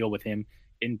deal with him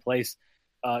in place.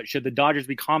 Should the Dodgers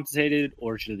be compensated,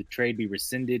 or should the trade be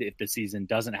rescinded if the season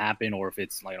doesn't happen, or if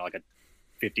it's like a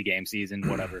 50-game season,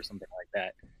 whatever, something like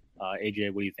that?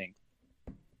 AJ, what do you think?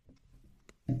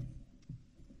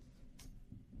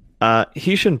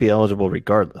 He shouldn't be eligible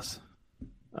regardless,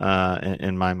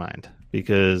 in my mind,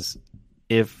 because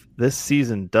if this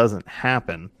season doesn't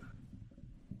happen,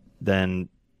 then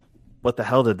what the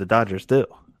hell did the Dodgers do?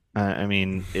 I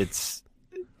mean,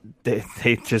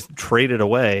 they just traded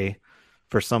away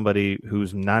for somebody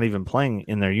who's not even playing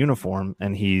in their uniform,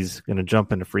 and he's going to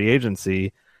jump into free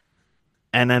agency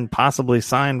and then possibly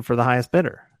sign for the highest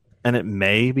bidder. And it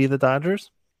may be the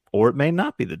Dodgers, or it may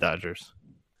not be the Dodgers.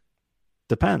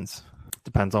 Depends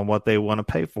on what they want to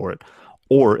pay for it,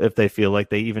 or if they feel like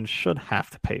they even should have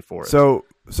to pay for it. So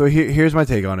here's my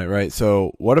take on it, right?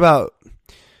 So what about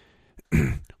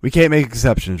we can't make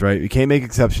exceptions, right? We can't make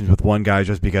exceptions with one guy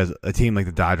just because a team like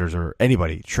the Dodgers or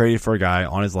anybody traded for a guy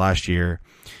on his last year,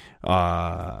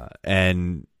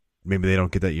 and maybe they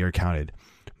don't get that year counted.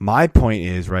 My point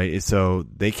is, right, is so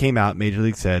they came out, Major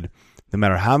League said, no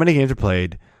matter how many games are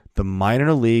played, the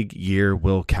minor league year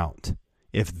will count.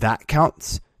 If that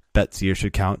counts, Betts' year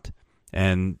should count.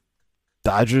 And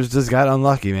Dodgers just got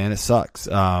unlucky, man. It sucks.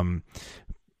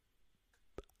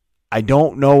 I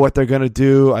don't know what they're gonna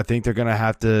do. I think they're gonna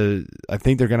have to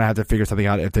figure something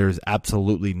out if there's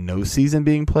absolutely no season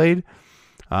being played.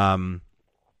 But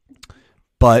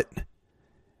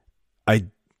I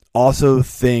also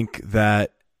think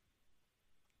that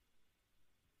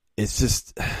it's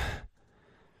just,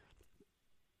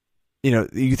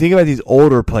 you think about these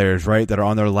older players, right, that are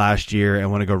on their last year and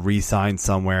want to go re-sign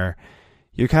somewhere.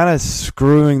 You're kind of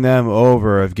screwing them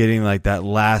over of getting like that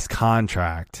last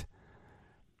contract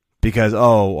because,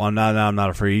 I'm not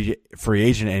a free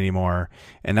agent anymore,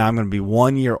 and now I'm going to be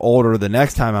 1 year older the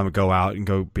next time I'm going to go out and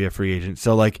go be a free agent.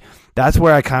 So like that's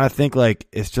where I kind of think like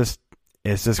it's just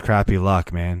crappy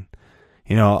luck, man.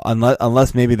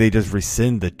 Unless maybe they just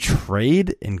rescind the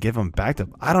trade and give them back to.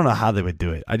 I don't know how they would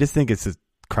do it. I just think it's just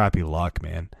crappy luck,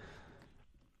 man.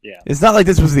 Yeah, it's not like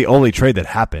this was the only trade that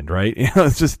happened, right?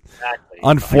 It's just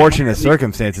unfortunate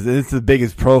circumstances. It's the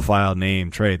biggest profile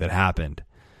name trade that happened.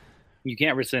 You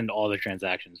can't rescind all the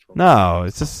transactions. No,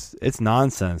 it's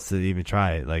nonsense to even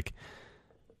try it. Like,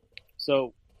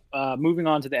 so moving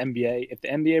on to the NBA, if the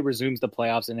NBA resumes the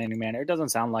playoffs in any manner, it doesn't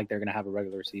sound like they're going to have a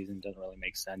regular season. It doesn't really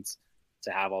make sense to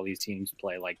have all these teams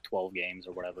play like 12 games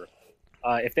or whatever.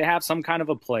 If they have some kind of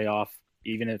a playoff,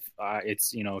 even if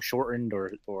it's shortened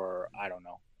or I don't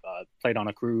know, played on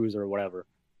a cruise or whatever,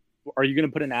 are you going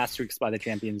to put an asterisk by the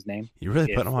champion's name? You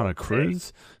really put them on a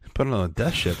cruise? Put them on a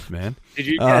death ship, man. Did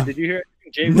you hear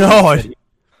James? No, you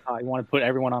want to put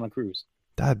everyone on a cruise.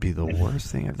 That'd be the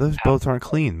worst thing. Those boats aren't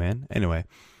clean, man. Anyway.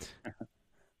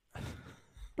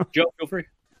 Joe, feel free.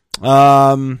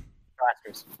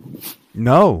 Asterisk.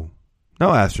 No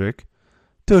asterisk.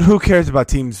 Dude, who cares about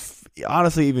teams?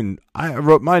 Honestly, even I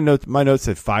wrote my notes. My notes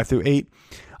said 5 through 8.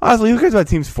 Honestly, who cares about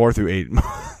teams 4 through 8?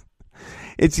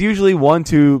 It's usually 1,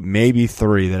 2, maybe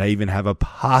 3 that I even have a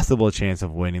possible chance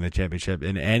of winning the championship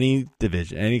in any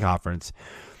division, any conference.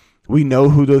 We know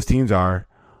who those teams are.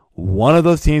 One of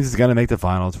those teams is going to make the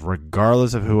finals,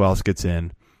 regardless of who else gets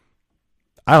in.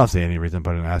 I don't see any reason to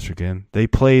put an asterisk in. They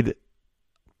played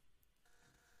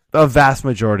a vast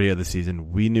majority of the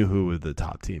season. We knew who were the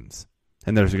top teams,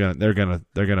 and they're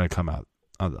gonna come out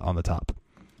on the top.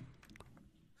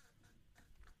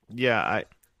 Yeah,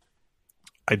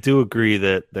 I do agree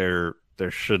that there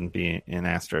shouldn't be an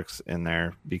asterisk in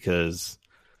there because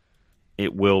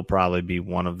it will probably be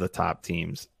one of the top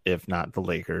teams, if not the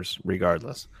Lakers,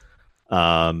 regardless.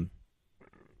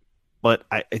 But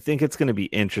I think it's going to be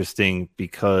interesting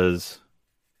because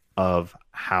of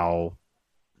how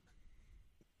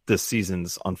this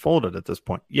season's unfolded at this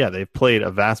point. Yeah, they've played a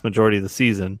vast majority of the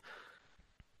season,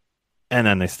 and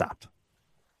then they stopped.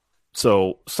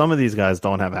 So some of these guys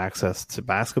don't have access to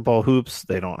basketball hoops.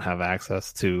 They don't have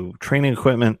access to training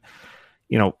equipment.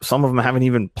 You know, some of them haven't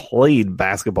even played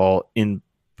basketball in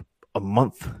a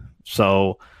month.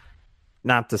 So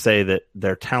not to say that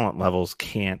their talent levels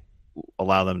can't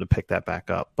allow them to pick that back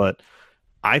up. But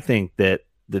I think that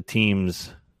the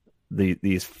teams,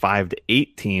 these 5 to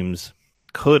 8 teams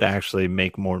could actually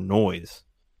make more noise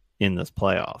in this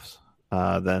playoffs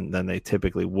than they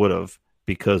typically would have,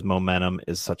 because momentum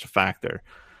is such a factor,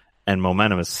 and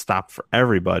momentum is stopped for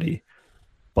everybody,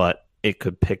 but it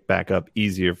could pick back up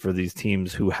easier for these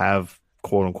teams who have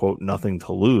quote unquote nothing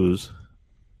to lose,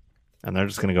 and they're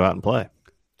just going to go out and play.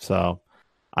 So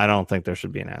I don't think there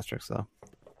should be an asterisk though.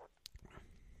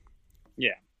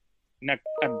 Yeah.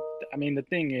 I mean, the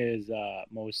thing is,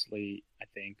 mostly I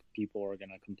think people are going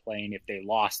to complain if they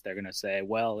lost. They're going to say,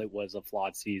 well, it was a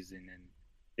flawed season and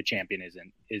the champion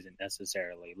isn't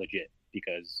necessarily legit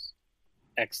because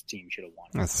X team should have won.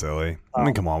 That's silly. I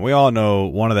mean, come on. We all know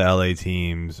one of the LA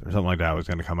teams or something like that was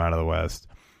going to come out of the West.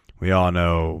 We all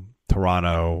know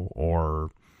Toronto or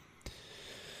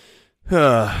who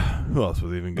else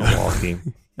was even good? Milwaukee.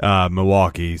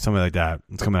 Milwaukee, something like that.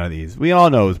 It's coming out of these. We all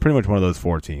know it's pretty much one of those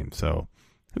 4 teams, so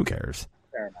who cares?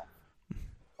 Fair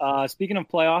enough. Speaking of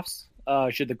playoffs,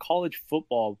 should the college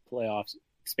football playoffs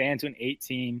expand to an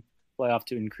 8-team playoff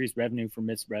to increase revenue for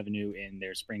missed revenue in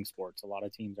their spring sports? A lot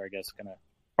of teams are, I guess,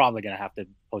 probably going to have to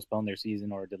postpone their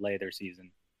season or delay their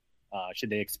season. Should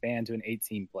they expand to an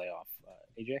 8-team playoff?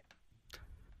 AJ?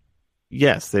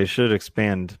 Yes, they should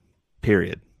expand,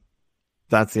 period.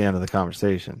 That's the end of the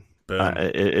conversation.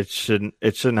 It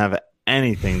shouldn't have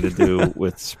anything to do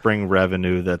with spring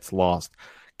revenue that's lost.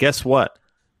 Guess what?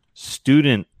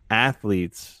 Student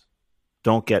athletes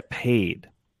don't get paid.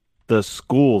 The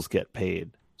schools get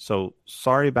paid. So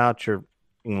sorry about your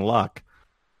luck,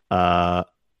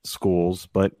 schools,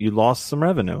 but you lost some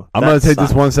revenue. I'm going to take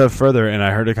this one step further, and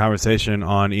I heard a conversation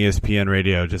on ESPN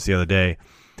radio just the other day.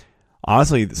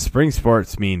 Honestly, the spring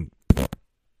sports mean,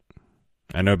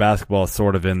 I know basketball is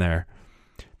sort of in there.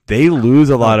 They lose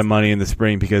a lot of money in the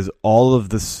spring because all of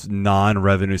the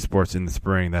non-revenue sports in the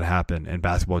spring that happen, and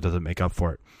basketball doesn't make up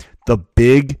for it. The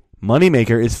big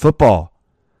moneymaker is football.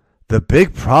 The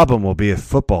big problem will be if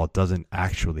football doesn't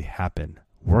actually happen.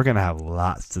 We're going to have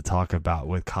lots to talk about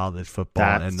with college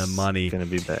football and the money gonna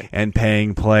be big. And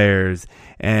paying players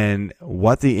and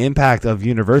what the impact of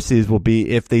universities will be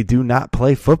if they do not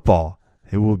play football.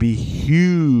 It will be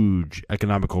huge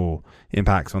economical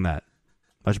impacts on that.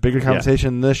 Much bigger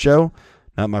conversation in this show.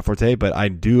 Not my forte, but I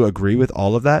do agree with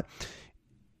all of that.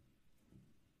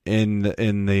 In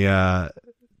the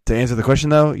to answer the question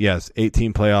though, yes,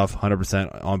 18 playoff,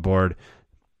 100% on board.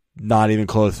 Not even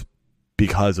close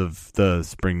because of the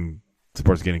spring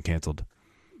sports getting canceled.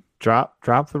 Drop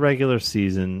the regular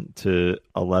season to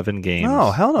 11 games. No,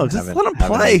 hell no. Just let them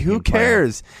play. Who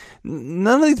cares?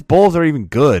 None of these bowls are even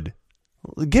good.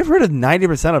 Get rid of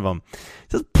 90% of them.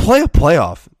 Just play a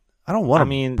playoff. I don't want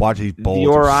to watch these bowls. The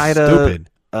Ore-Ida, stupid.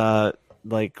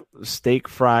 Like steak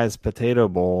fries potato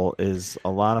bowl is a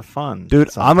lot of fun.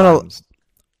 Dude, sometimes.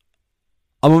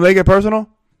 I'm gonna make it personal.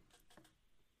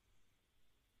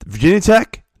 Virginia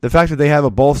Tech, the fact that they have a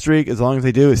bowl streak as long as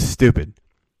they do is stupid.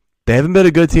 They haven't been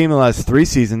a good team in the last 3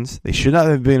 seasons. They should not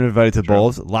have been invited to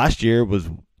bowls. Last year was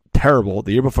terrible.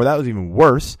 The year before that was even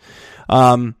worse.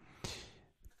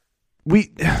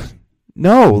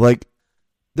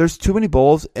 There's too many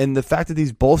bowls, and the fact that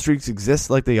these bowl streaks exist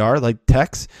like they are, like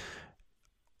Tech's,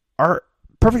 are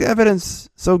perfect evidence.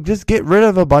 So just get rid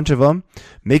of a bunch of them,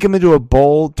 make them into a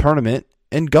bowl tournament,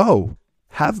 and go.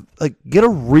 Get a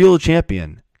real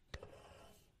champion.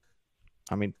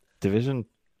 I mean, Division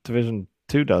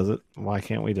 2 does it. Why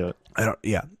can't we do it?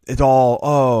 It's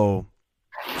all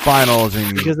finals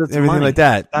and Because it's everything money. like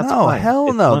that. That's no, why. hell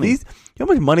It's no. money. You know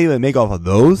how much money they make off of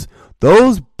those?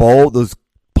 Those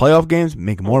playoff games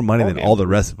make more money than all the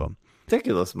rest of them.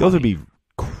 Ridiculous. Those would money. be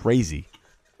crazy.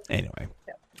 Anyway,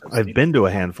 I've been to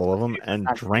a handful of them and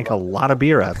drank a lot of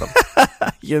beer at them.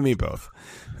 you and me both.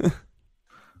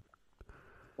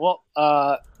 Well,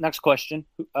 next question.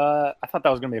 I thought that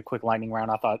was going to be a quick lightning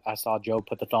round. I saw Joe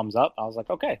put the thumbs up. I was like,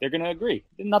 okay, they're going to agree.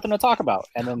 Nothing to talk about.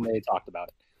 And then they talked about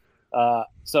it.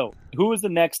 So who is the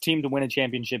next team to win a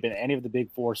championship in any of the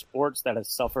big four sports that has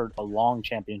suffered a long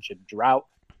championship drought?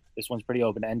 This one's pretty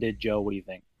open-ended. Joe, what do you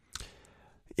think?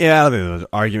 Yeah, I don't think there's an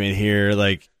argument here.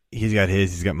 Like, he's got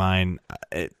his, he's got mine,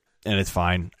 and it's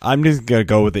fine. I'm just going to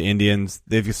go with the Indians.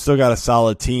 They've still got a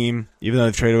solid team, even though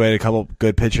they've traded away a couple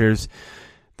good pitchers.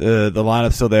 The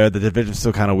lineup's still there. The division's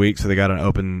still kind of weak, so they got an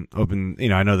open.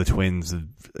 I know the Twins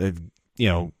have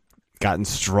gotten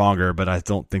stronger, but I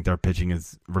don't think their pitching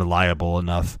is reliable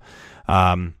enough.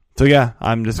 So yeah,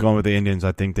 I'm just going with the Indians.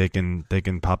 I think they can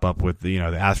pop up with the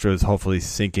Astros hopefully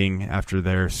sinking after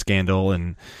their scandal,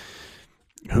 and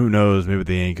who knows, maybe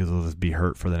the Yankees will just be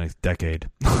hurt for the next decade.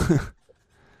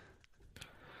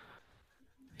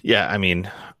 Yeah, I mean,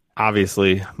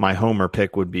 obviously, my homer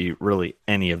pick would be really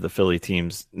any of the Philly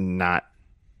teams not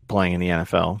playing in the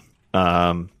NFL.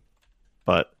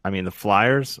 But, I mean, the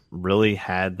Flyers really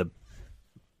had the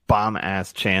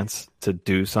bomb-ass chance to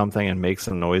do something and make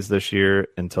some noise this year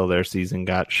until their season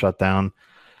got shut down.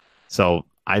 So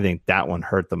I think that one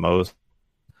hurt the most.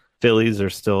 Phillies are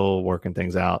still working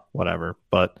things out, whatever.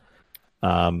 But,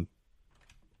 and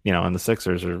the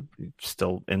Sixers are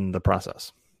still in the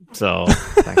process. So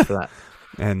thanks for that.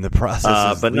 And the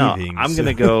process is but leaving. No, I'm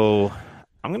gonna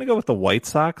go with the White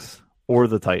Sox or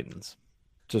the Titans.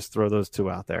 Just throw those two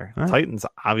out there. All right. Titans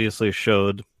obviously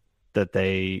showed that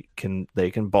they can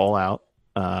ball out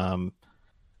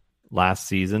last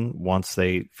season once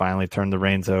they finally turned the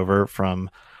reins over from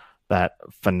that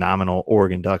phenomenal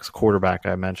Oregon Ducks quarterback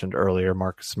I mentioned earlier,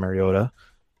 Marcus Mariota,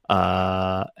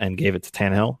 and gave it to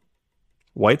Tannehill.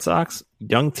 White Sox,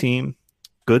 young team,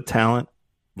 good talent,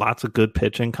 lots of good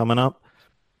pitching coming up.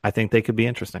 I think they could be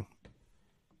interesting.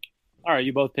 All right,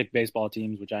 you both picked baseball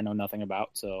teams, which I know nothing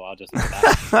about, so I'll just leave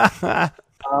that.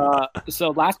 So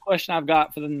last question I've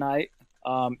got for the night.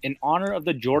 In honor of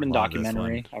the Jordan Love this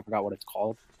documentary, I forgot what it's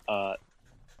called. What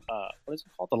is it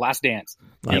called? The Last Dance.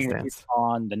 Last Being Dance. released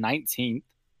on the 19th.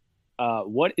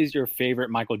 What is your favorite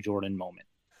Michael Jordan moment?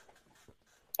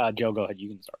 Joe, go ahead. You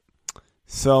can start.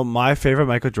 So my favorite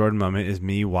Michael Jordan moment is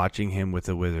me watching him with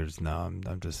the Wizards. No,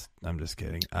 I'm just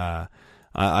kidding.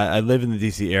 I live in the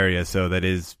DC area, so that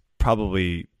is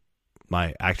probably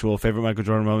my actual favorite Michael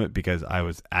Jordan moment because I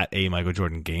was at a Michael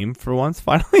Jordan game for once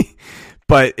finally.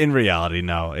 But in reality,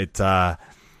 no, it's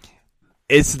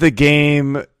the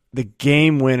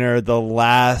game winner, the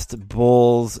last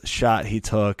Bulls shot he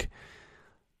took.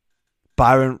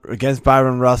 Against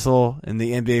Byron Russell in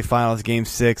the NBA Finals Game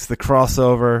 6, the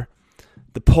crossover,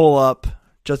 the pull up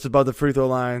just above the free throw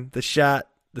line, the shot,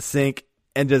 the sink,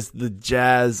 and just the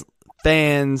Jazz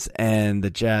fans and the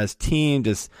Jazz team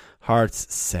just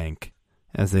hearts sank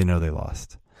as they know they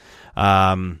lost.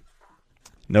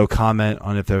 No comment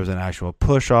on if there was an actual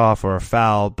push off or a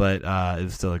foul, but it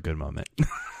was still a good moment.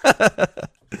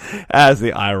 As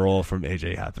the eye roll from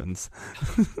AJ happens.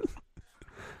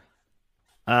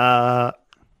 I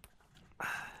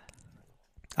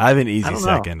I have an easy don't know.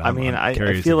 second. I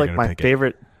curious feel if like you're my gonna pick it.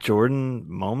 favorite Jordan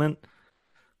moment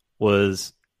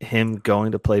was him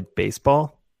going to play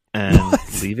baseball and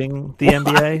leaving the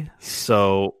NBA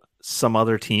so some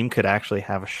other team could actually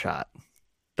have a shot.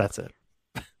 That's it.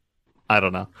 I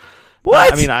don't know.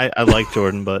 What? I mean, I like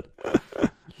Jordan, but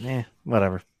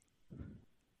whatever.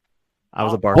 I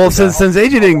was a Barkley Well, guy. since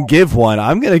AJ didn't give one,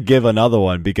 I'm gonna give another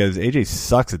one because AJ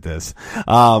sucks at this.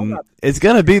 It's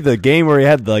gonna be the game where he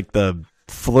had like the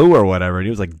flu or whatever, and he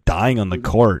was like dying on the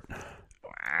court.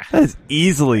 That is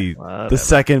easily Whatever. the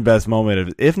second best moment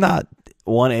of, if not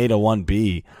 1A to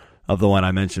 1B of the one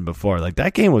I mentioned before. Like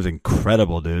that game was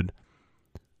incredible, dude.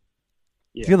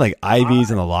 Yeah. You feel like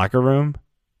Ivy's in the locker room.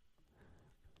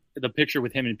 The picture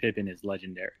with him and Pippen is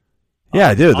legendary.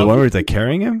 Yeah, dude, the I'll one where give he's like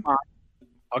carrying him.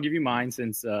 I'll give you mine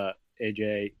since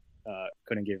AJ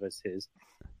couldn't give us his.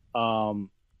 I'm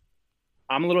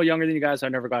a little younger than you guys, so I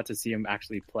never got to see him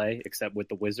actually play except with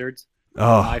the Wizards.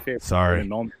 Oh, My favorite sorry.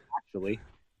 moment actually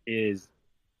is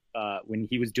when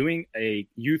he was doing a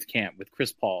youth camp with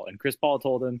Chris Paul, and Chris Paul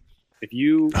told him, if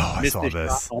you miss this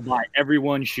shot, I'll buy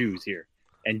everyone shoes here.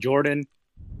 And Jordan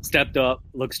stepped up,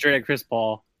 looked straight at Chris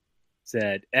Paul,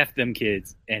 said, F them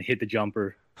kids, and hit the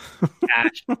jumper.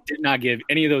 Ash did not give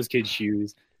any of those kids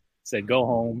shoes, said, go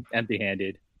home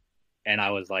empty-handed. And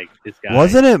I was like, this guy.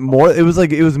 Wasn't it more? It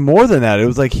was more than that. It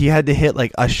was like he had to hit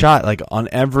like a shot like on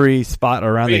every spot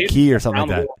around the key or something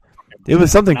like that. It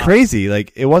was something crazy.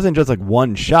 Like it wasn't just like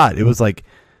one shot. It was like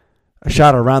a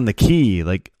shot around the key,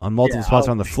 like on multiple spots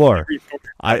on the floor.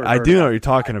 I do know what you're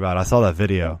talking about. I saw that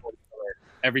video.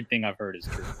 Everything I've heard is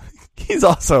true. He's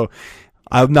also,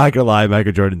 I'm not gonna lie,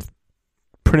 Michael Jordan's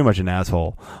pretty much an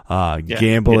asshole.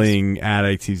 Gambling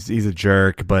addict. He's a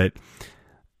jerk. But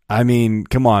I mean,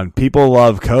 come on, people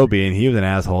love Kobe, and he was an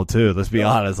asshole too. Let's be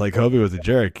honest. Like Kobe was a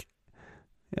jerk.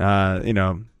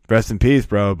 Rest in peace,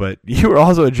 bro. But you were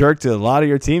also a jerk to a lot of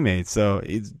your teammates. So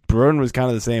Jordan was kind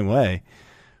of the same way.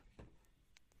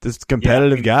 Just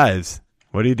competitive guys.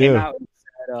 What do you do?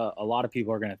 A lot of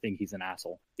people are going to think he's an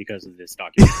asshole because of this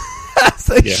document.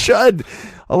 They should.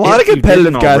 A lot of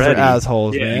competitive guys are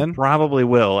assholes, man. You probably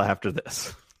will after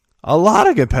this. A lot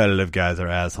of competitive guys are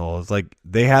assholes. Like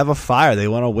they have a fire, they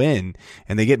want to win,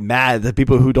 and they get mad at the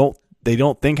people who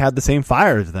don't think have the same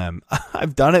fire as them.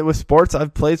 I've done it with sports.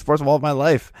 I've played sports all of my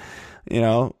life.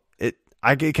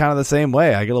 I get kind of the same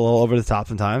way. I get a little over the top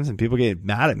sometimes, and people get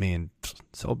mad at me, and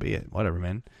so be it. Whatever,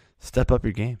 man. Step up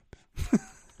your game.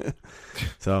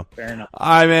 So, fair enough. All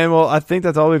right, man. Well, I think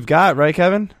that's all we've got, right,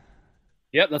 Kevin?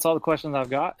 Yep, that's all the questions I've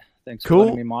got. Thanks for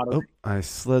letting me moderate. Oh, I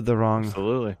slid the wrong.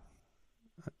 Absolutely.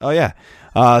 Oh yeah.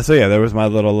 There was my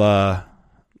little.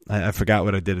 I forgot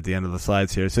what I did at the end of the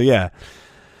slides here. So yeah.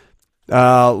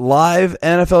 Live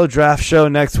NFL draft show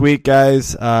next week,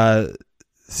 guys.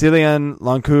 Cillian,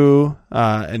 Lanku,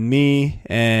 and me,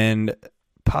 and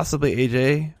possibly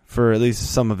AJ for at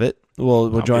least some of it.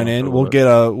 We'll join in. We'll get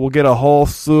a whole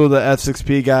slew of the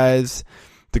F6P guys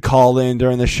to call in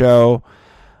during the show.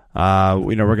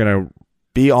 We're gonna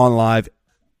be on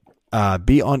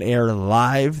air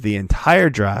live the entire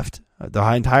draft,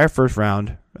 the entire first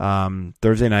round,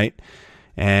 Thursday night,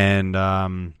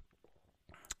 and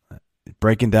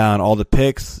breaking down all the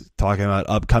picks, talking about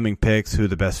upcoming picks, who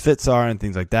the best fits are, and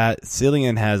things like that.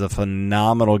 Cillian has a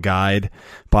phenomenal guide,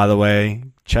 by the way.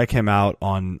 Check him out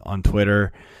on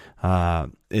Twitter.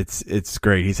 It's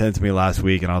great. He sent it to me last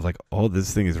week, and I was like, oh,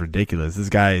 this thing is ridiculous. This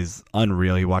guy is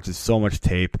unreal. He watches so much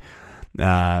tape, plays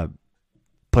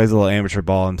a little amateur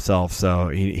ball himself, so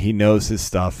he knows his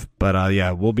stuff. But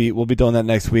we'll be doing that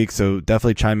next week, so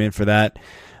definitely chime in for that.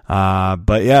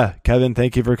 But yeah, Kevin,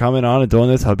 thank you for coming on and doing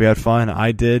this. Hope you had fun.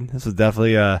 I did. This was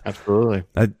definitely absolutely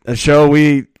a show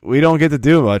we don't get to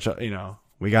do much.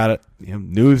 We got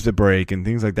news to break and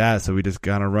things like that, so we just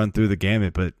gotta run through the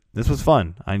gamut. But this was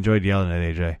fun. I enjoyed yelling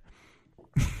at AJ.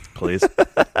 Please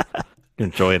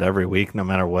enjoy it every week, no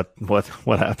matter what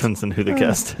happens and who the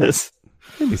guest is.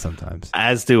 Maybe sometimes.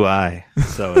 As do I.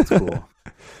 So it's cool.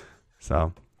 So,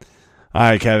 all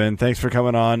right, Kevin. Thanks for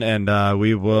coming on, and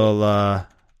we will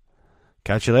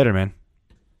catch you later, man.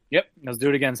 Yep. Let's do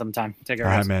it again sometime. Take care.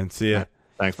 All right, man. See ya.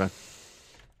 Thanks, man.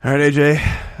 All right, AJ.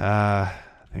 I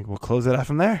think we'll close it out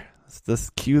from there. Let's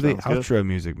cue the outro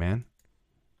music, man.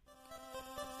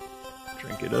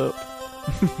 Drink it up.